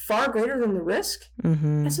far greater than the risk,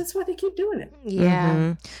 and so that's why they keep doing it.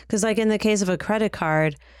 Because like in the case of a credit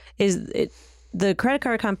card, the credit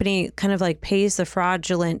card company kind of like pays the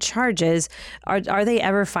fraudulent charges. Are they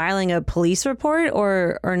ever filing a police report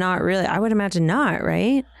or not really? I would imagine not,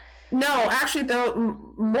 right? No, actually,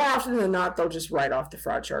 more often than not, they'll just write off the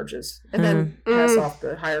fraud charges and then pass off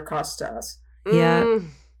the higher costs to us.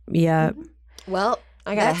 Yeah. Well,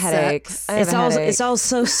 I got a headache. It's all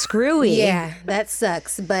so screwy. Yeah, that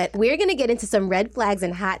sucks. But we're going to get into some red flags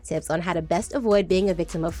and hot tips on how to best avoid being a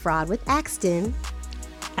victim of fraud with Axton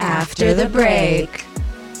after the break.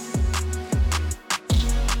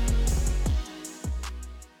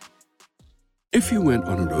 If you went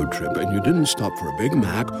on a road trip and you didn't stop for a Big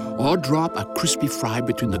Mac or drop a crispy fry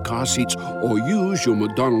between the car seats or use your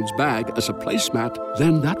McDonald's bag as a placemat,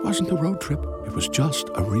 then that wasn't a road trip. It was just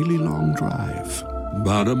a really long drive.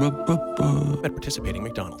 Ba-da-ba-ba-ba. At participating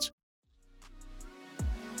McDonald's.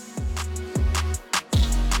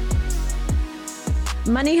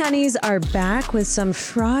 Money Honeys are back with some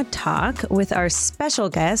fraud talk with our special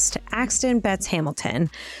guest, Axton Betz-Hamilton.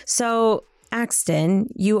 So, Axton,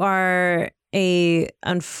 you are an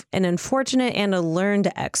unfortunate and a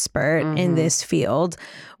learned expert in this field.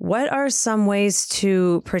 What are some ways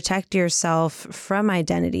to protect yourself from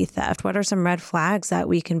identity theft? What are some red flags that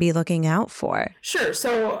we can be looking out for? Sure.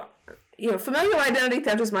 So, familial identity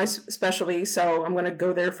theft is my specialty, so I'm going to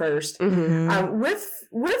go there first.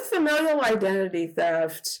 With familial identity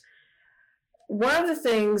theft, one of the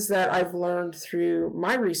things that I've learned through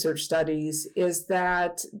my research studies is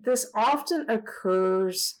that this often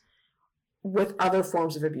occurs with other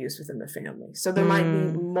forms of abuse within the family. So there might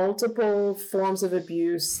be multiple forms of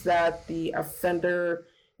abuse that the offender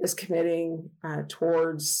is committing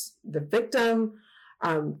towards the victim.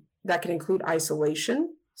 That can include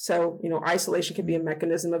isolation. So, isolation can be a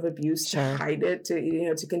mechanism of abuse to hide it,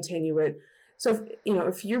 to continue it. So,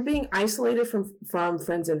 if you're being isolated from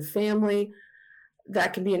friends and family,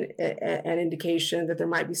 that can be an indication that there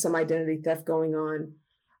might be some identity theft going on.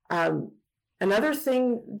 Another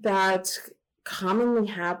thing that commonly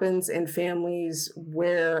happens in families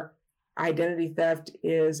where identity theft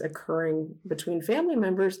is occurring between family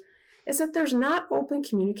members is that there's not open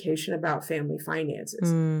communication about family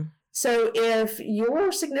finances. So if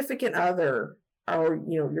your significant other or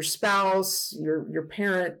your spouse, your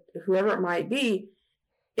parent, whoever it might be,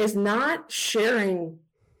 is not sharing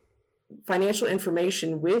financial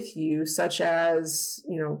information with you, such as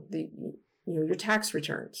your tax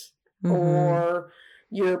returns or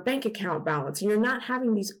your bank account balance, and you're not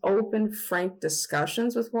having these open, frank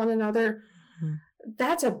discussions with one another,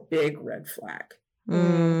 that's a big red flag.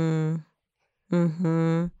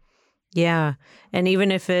 Yeah. And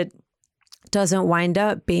even if it doesn't wind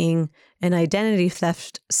up being an identity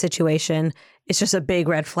theft situation, it's just a big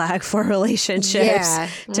red flag for relationships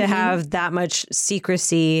to have that much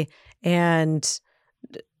secrecy and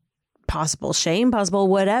possible shame, possible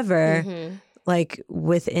whatever, like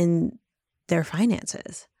within their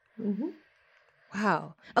finances.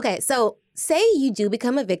 Wow. Okay, so say you do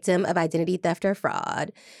become a victim of identity theft or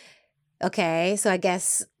fraud. Okay, so I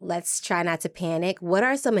guess let's try not to panic. What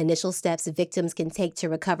are some initial steps victims can take to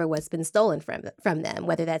recover what's been stolen from them,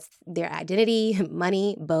 whether that's their identity,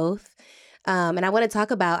 money, both? And I want to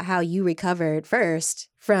talk about how you recovered first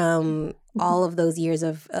from all of those years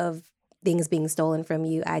of things being stolen from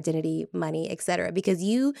you, identity, money, et cetera, because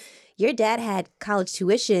your dad had college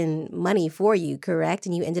tuition money for you, correct?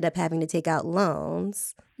 And you ended up having to take out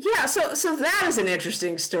loans. Yeah, so that is an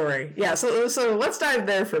interesting story. Yeah, so let's dive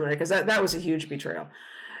there for a minute, because that was a huge betrayal.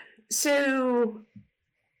 So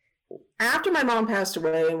after my mom passed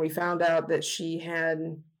away and we found out that she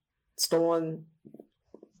had stolen,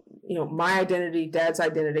 my identity, Dad's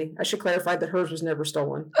identity, I should clarify that hers was never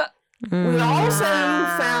stolen. We also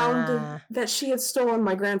found that she had stolen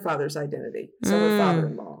my grandfather's identity, so her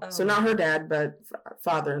father-in-law. So not her dad, but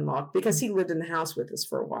father-in-law, because he lived in the house with us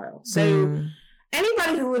for a while. So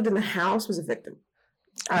anybody who lived in the house was a victim.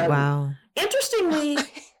 Wow. Interestingly,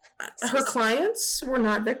 her clients were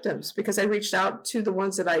not victims, because I reached out to the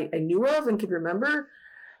ones that I knew of and could remember,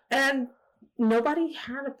 and nobody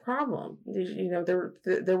had a problem.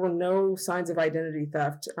 There were no signs of identity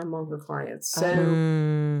theft among her clients.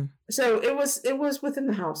 So it was within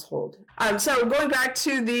the household. So going back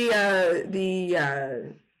to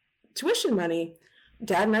the tuition money,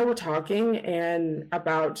 Dad and I were talking and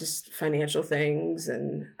about just financial things,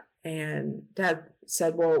 and Dad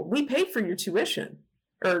said, "Well, we paid for your tuition."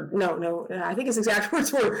 Or no, I think his exact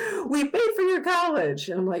words were, "We paid for your college."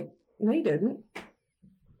 And I'm like, "No, you didn't."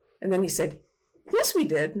 And then he said, "Yes, we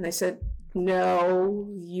did." And I said, "No,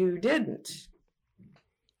 you didn't."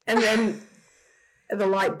 And then the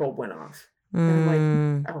light bulb went off. And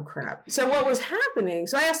I'm like, oh, crap. So what was happening?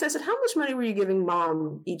 So I said, "How much money were you giving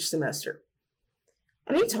Mom each semester?"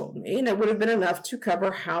 And he told me, and it would have been enough to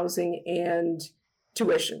cover housing and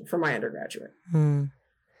tuition for my undergraduate.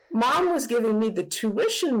 Mom was giving me the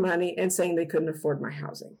tuition money and saying they couldn't afford my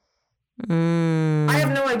housing. I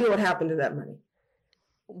have no idea what happened to that money.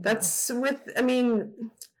 That's about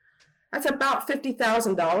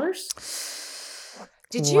 $50,000.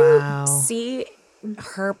 Did you see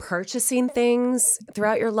her purchasing things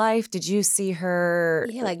throughout your life? Did you see her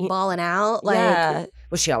balling out?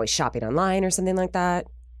 Was she always shopping online or something like that?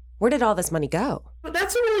 Where did all this money go?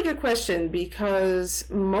 that's a really good question because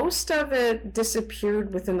most of it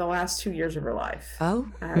disappeared within the last 2 years of her life. Oh.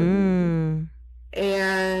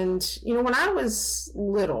 And, when I was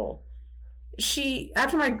little,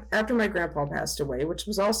 after my grandpa passed away, which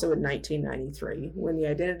was also in 1993 when the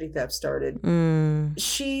identity theft started,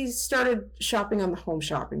 she started shopping on the Home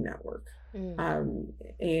Shopping Network. And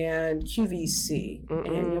QVC,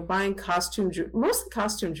 and buying mostly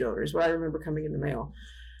costume jewelry is what I remember coming in the mail.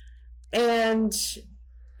 And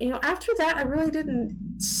after that, I really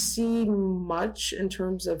didn't see much in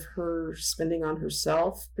terms of her spending on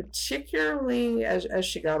herself, particularly as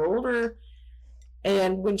she got older.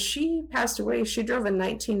 And when she passed away, she drove a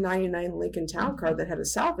 1999 Lincoln Town Car that had a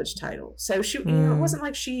salvage title. So she, it wasn't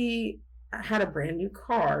like she had a brand new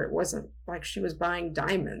car. It wasn't like she was buying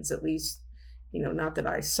diamonds, at least, not that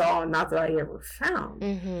I saw, not that I ever found.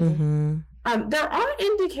 There are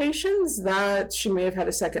indications that she may have had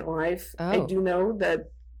a second life. I do know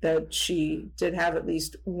that she did have at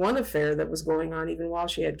least one affair that was going on even while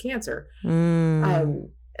she had cancer.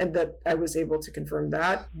 And that I was able to confirm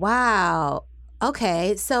that. Wow.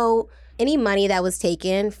 Okay. So any money that was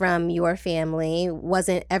taken from your family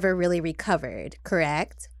wasn't ever really recovered,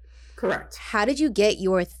 correct? Correct. How did you get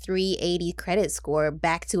your 380 credit score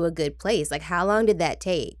back to a good place? Like, how long did that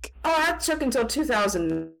take? Oh, that took until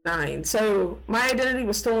 2009. So my identity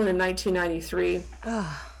was stolen in 1993.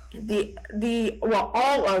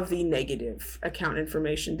 All of the negative account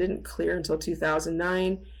information didn't clear until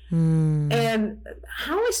 2009. And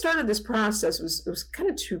how I started this process was kind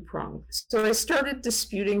of two-pronged. So I started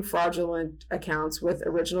disputing fraudulent accounts with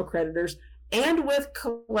original creditors and with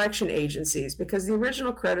collection agencies, because the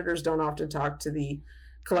original creditors don't often talk to the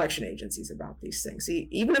collection agencies about these things.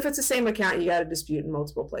 Even if it's the same account, you got to dispute in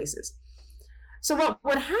multiple places. So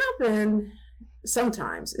what happened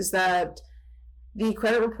sometimes is that the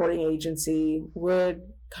credit reporting agency would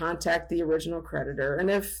contact the original creditor,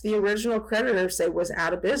 and if the original creditor, say, was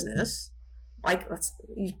out of business, like let's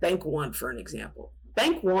use Bank One for an example.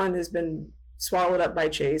 Bank One has been swallowed up by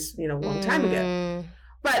Chase, a long time ago.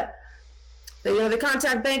 But they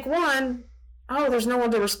contact Bank One. Oh, there's no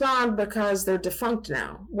one to respond because they're defunct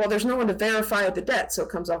now. Well, there's no one to verify the debt, so it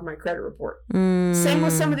comes off my credit report. Same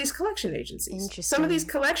with some of these collection agencies. Some of these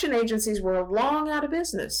collection agencies were long out of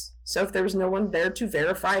business. So if there was no one there to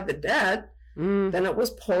verify the debt, then it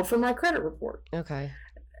was pulled from my credit report. Okay.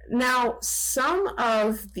 Now, some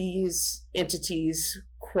of these entities,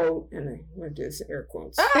 quote, and I'm going to do this in air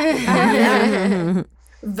quotes,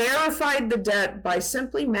 verified the debt by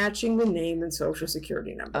simply matching the name and social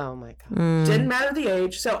security number. Oh my God. Didn't matter the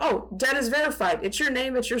age. So, debt is verified. It's your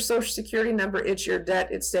name, it's your social security number, it's your debt,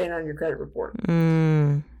 it's staying on your credit report.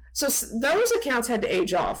 So those accounts had to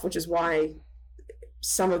age off, which is why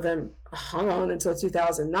some of them hung on until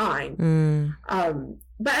 2009.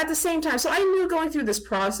 But at the same time, so I knew going through this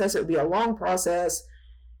process, it would be a long process.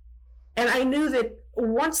 And I knew that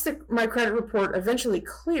once my credit report eventually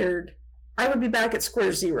cleared, I would be back at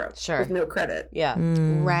square zero with no credit. Yeah.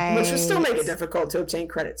 Right. Which would still make it difficult to obtain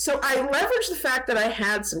credit. So I leveraged the fact that I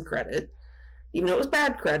had some credit, even though it was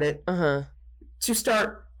bad credit, to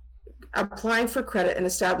start applying for credit and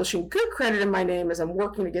establishing good credit in my name as I'm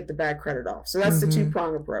working to get the bad credit off. So that's the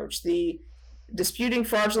two-prong approach. The disputing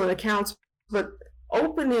fraudulent accounts, but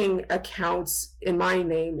opening accounts in my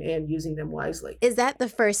name and using them wisely. Is that the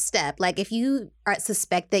first step? Like, if you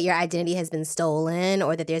suspect that your identity has been stolen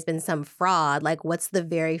or that there's been some fraud, like, what's the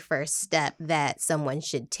very first step that someone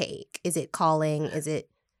should take? Is it calling? Is it?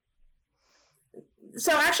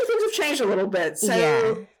 So actually things have changed a little bit.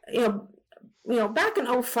 So, back in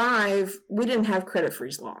 2005, we didn't have credit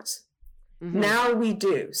freeze laws. Now we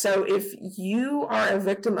do. So if you are a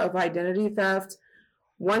victim of identity theft,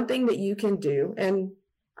 one thing that you can do, and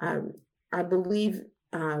I believe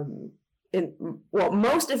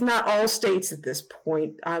most, if not all states at this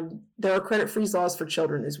point, there are credit freeze laws for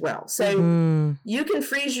children as well. So you can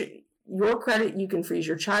freeze your credit, you can freeze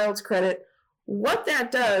your child's credit. What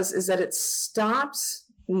that does is that it stops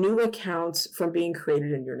new accounts from being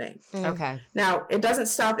created in your name. Okay. Now, it doesn't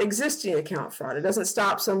stop existing account fraud. It doesn't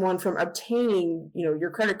stop someone from obtaining,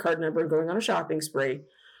 your credit card number and going on a shopping spree.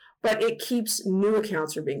 But it keeps new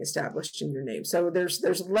accounts from being established in your name. So there's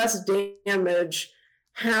less damage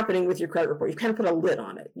happening with your credit report. You kind of put a lid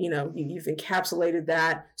on it. You've encapsulated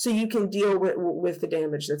that so you can deal with the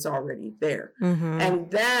damage that's already there.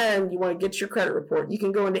 And then you want to get your credit report. You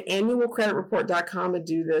can go into annualcreditreport.com and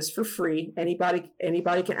do this for free. Anybody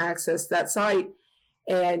can access that site,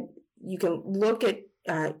 and you can look at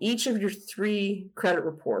each of your 3 credit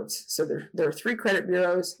reports. So there are 3 credit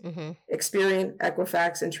bureaus, Experian,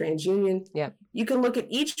 Equifax, and TransUnion. Yep. You can look at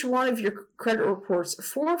each one of your credit reports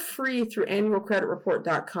for free through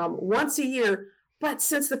annualcreditreport.com once a year. But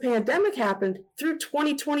since the pandemic happened through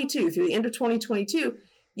 2022, through the end of 2022,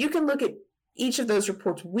 you can look at each of those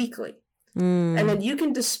reports weekly. And then you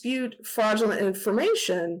can dispute fraudulent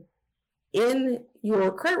information in your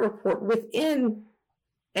credit report within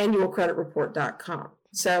annualcreditreport.com.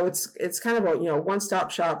 So it's kind of a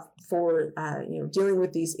one-stop shop for dealing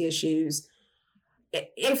with these issues.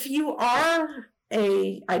 If you are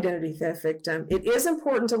a identity theft victim, it is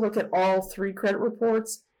important to look at all 3 credit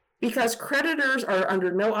reports, because creditors are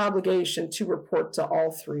under no obligation to report to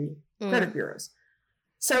all 3 credit bureaus.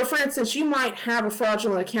 So, for instance, you might have a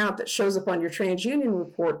fraudulent account that shows up on your TransUnion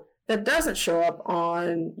report that doesn't show up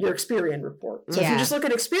on your Experian report. So if you just look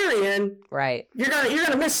at Experian, right, you're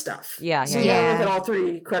gonna miss stuff. Yeah, so you gotta look at all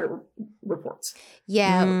 3 credit reports.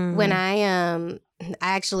 Yeah, when I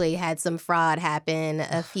actually had some fraud happen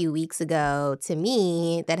a few weeks ago to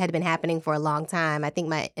me that had been happening for a long time. I think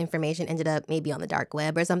my information ended up maybe on the dark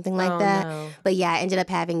web or something like that. No. But yeah, I ended up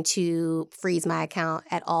having to freeze my account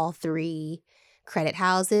at all 3 credit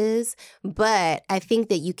houses. But I think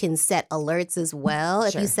that you can set alerts as well.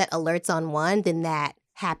 If you set alerts on one, then that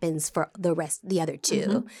happens for the other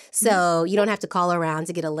 2. So you don't have to call around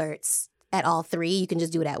to get alerts at all 3. You can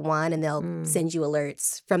just do it at one, and they'll send you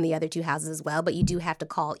alerts from the other 2 houses as well. But you do have to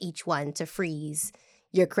call each one to freeze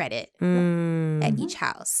your credit at each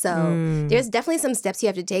house. So there's definitely some steps you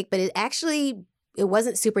have to take, but it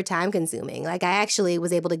wasn't super time consuming. Like, I actually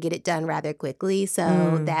was able to get it done rather quickly.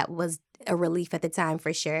 So that was a relief at the time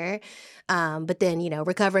for sure. But then,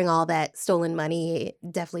 recovering all that stolen money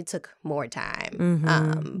definitely took more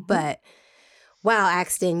time. But wow,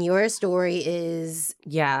 Axton, your story is...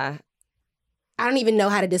 Yeah. I don't even know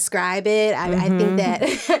how to describe it. I think that,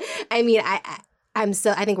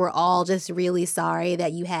 I think we're all just really sorry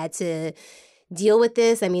that you had to deal with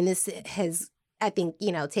this. I mean, this has, I think,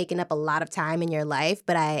 taken up a lot of time in your life,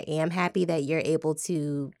 but I am happy that you're able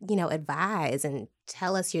to, advise and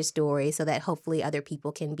tell us your story so that hopefully other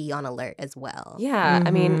people can be on alert as well. Yeah. I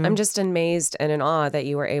mean, I'm just amazed and in awe that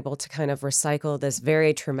you were able to kind of recycle this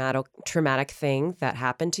very traumatic thing that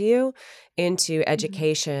happened to you into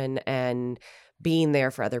education and being there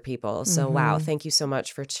for other people. So, wow, thank you so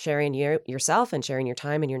much for sharing yourself and sharing your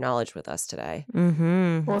time and your knowledge with us today.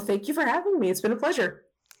 Well, thank you for having me. It's been a pleasure.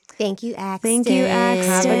 Thank you, Axton. Thank you,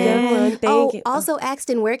 Axton. Have a good one. Thank you. Also,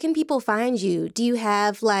 Axton, where can people find you? Do you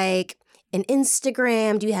have like an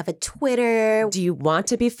Instagram? Do you have a Twitter? Do you want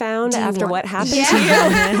to be found after what happened to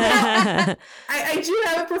you? I do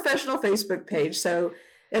have a professional Facebook page. So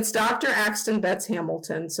it's Dr. Axton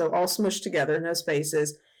Betz-Hamilton. So all smushed together, no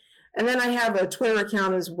spaces. And then I have a Twitter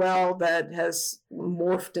account as well that has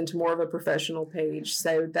morphed into more of a professional page.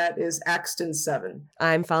 So that is Axton7.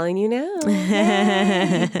 I'm following you now.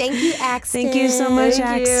 Thank you, Axton. Thank you so much,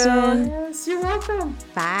 Thank you. Axton. Yes, you're welcome.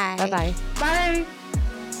 Bye. Bye-bye. Bye.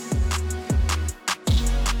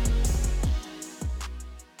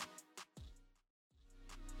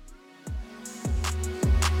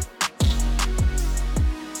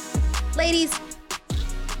 Ladies,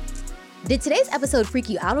 did today's episode freak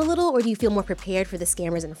you out a little, or do you feel more prepared for the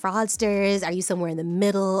scammers and fraudsters? Are you somewhere in the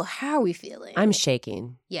middle? How are we feeling? I'm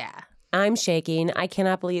shaking. Yeah. I'm shaking. I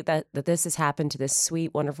cannot believe that this has happened to this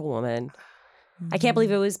sweet, wonderful woman. I can't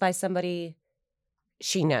believe it was by somebody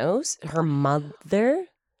she knows, her mother.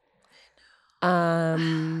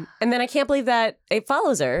 And then I can't believe that it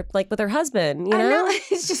follows her, like with her husband, you know? I know.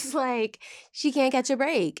 It's just like, she can't catch a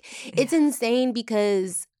break. It's insane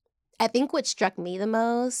because I think what struck me the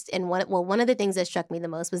most, and one of the things that struck me the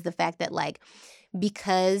most was the fact that, like,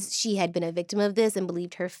 because she had been a victim of this and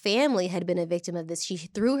believed her family had been a victim of this, she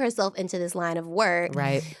threw herself into this line of work,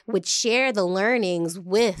 right? Would share the learnings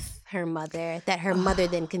with her mother that her mother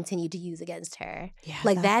then continued to use against her. Yeah,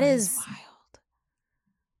 like that is wild.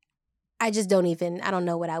 I don't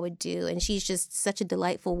know what I would do. And she's just such a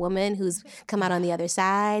delightful woman who's come out on the other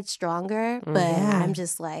side stronger. But I'm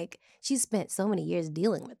just like, she's spent so many years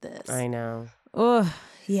dealing with this. I know. Oh,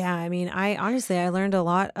 yeah. I mean, I learned a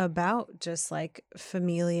lot about just like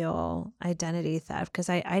familial identity theft because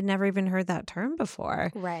I'd never even heard that term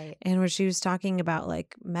before. Right. And when she was talking about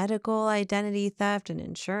like medical identity theft and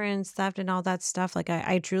insurance theft and all that stuff, like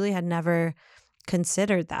I truly had never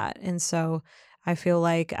considered that. And so I feel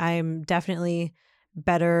like I'm definitely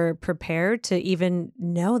better prepared to even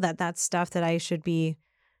know that that's stuff that I should be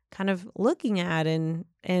kind of looking at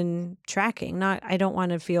and tracking. I don't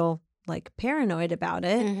want to feel like paranoid about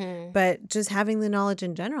it. Mhm. But just having the knowledge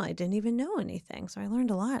in general, I didn't even know anything. So I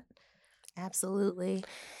learned a lot. Absolutely.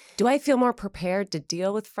 Do I feel more prepared to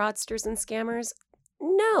deal with fraudsters and scammers?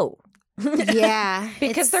 No. Yeah.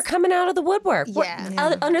 Because they're coming out of the woodwork.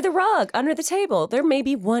 Yeah. Under the rug, under the table. There may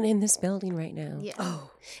be one in this building right now. Yeah.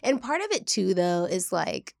 Oh. And part of it too, though, is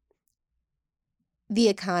like the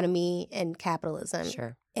economy and capitalism.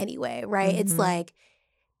 Sure. Anyway, right? It's like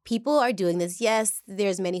people are doing this. Yes,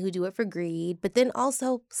 there's many who do it for greed, but then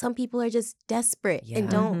also some people are just desperate and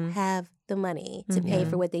don't have the money to pay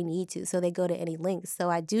for what they need to. So they go to any lengths. So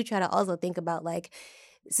I do try to also think about like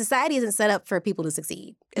society isn't set up for people to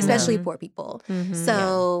succeed, especially poor people.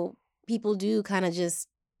 So people do kind of just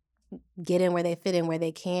get in where they fit in where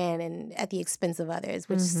they can and at the expense of others,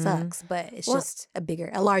 which sucks, but it's just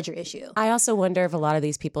a larger issue. I also wonder if a lot of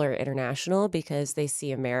these people are international because they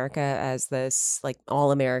see America as this, like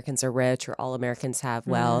all Americans are rich or all Americans have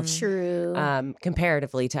wealth. True.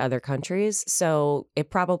 Comparatively to other countries. So it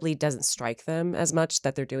probably doesn't strike them as much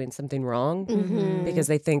that they're doing something wrong because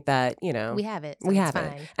they think that, you know. We have it. So we have fine.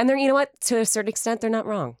 it. And they're, you know what, to a certain extent, they're not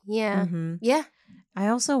wrong. Yeah. Yeah. I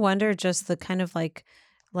also wonder just the kind of like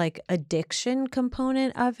addiction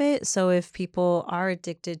component of it. So if people are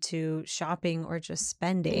addicted to shopping or just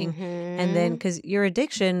spending, and then because your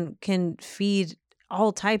addiction can feed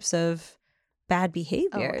all types of bad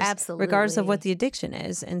behaviors, absolutely, regardless of what the addiction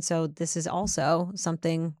is. And so this is also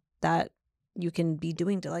something that you can be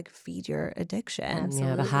doing to like feed your addiction. Absolutely.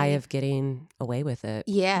 Yeah, the high of getting away with it.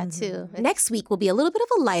 Yeah, too. Next week will be a little bit of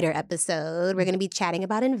a lighter episode. We're going to be chatting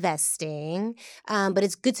about investing, but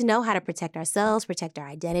it's good to know how to protect ourselves, protect our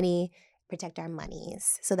identity, protect our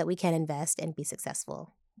monies so that we can invest and be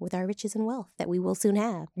successful with our riches and wealth that we will soon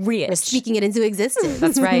have. We're speaking it into existence.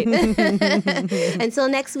 That's right. Until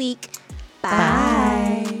next week,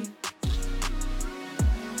 bye.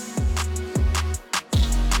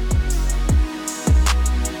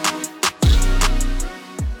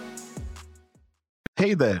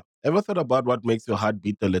 Hey there, ever thought about what makes your heart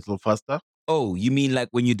beat a little faster? Oh, you mean like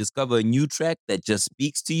when you discover a new track that just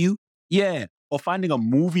speaks to you? Yeah, or finding a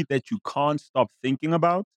movie that you can't stop thinking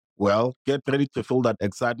about? Well, get ready to feel that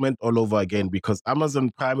excitement all over again because Amazon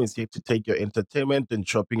Prime is here to take your entertainment and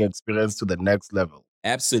shopping experience to the next level.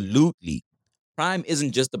 Absolutely. Prime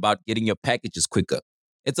isn't just about getting your packages quicker.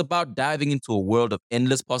 It's about diving into a world of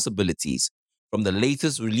endless possibilities, from the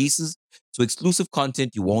latest releases to exclusive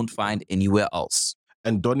content you won't find anywhere else.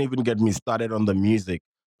 And don't even get me started on the music.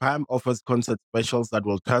 Prime offers concert specials that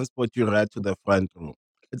will transport you right to the front row.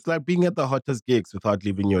 It's like being at the hottest gigs without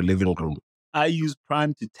leaving your living room. I use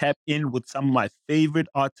Prime to tap in with some of my favorite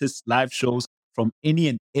artists' live shows from any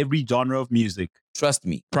and every genre of music. Trust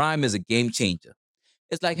me, Prime is a game changer.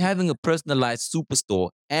 It's like having a personalized superstore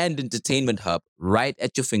and entertainment hub right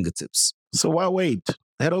at your fingertips. So why wait?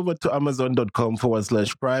 Head over to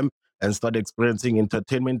amazon.com/Prime and start experiencing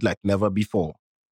entertainment like never before.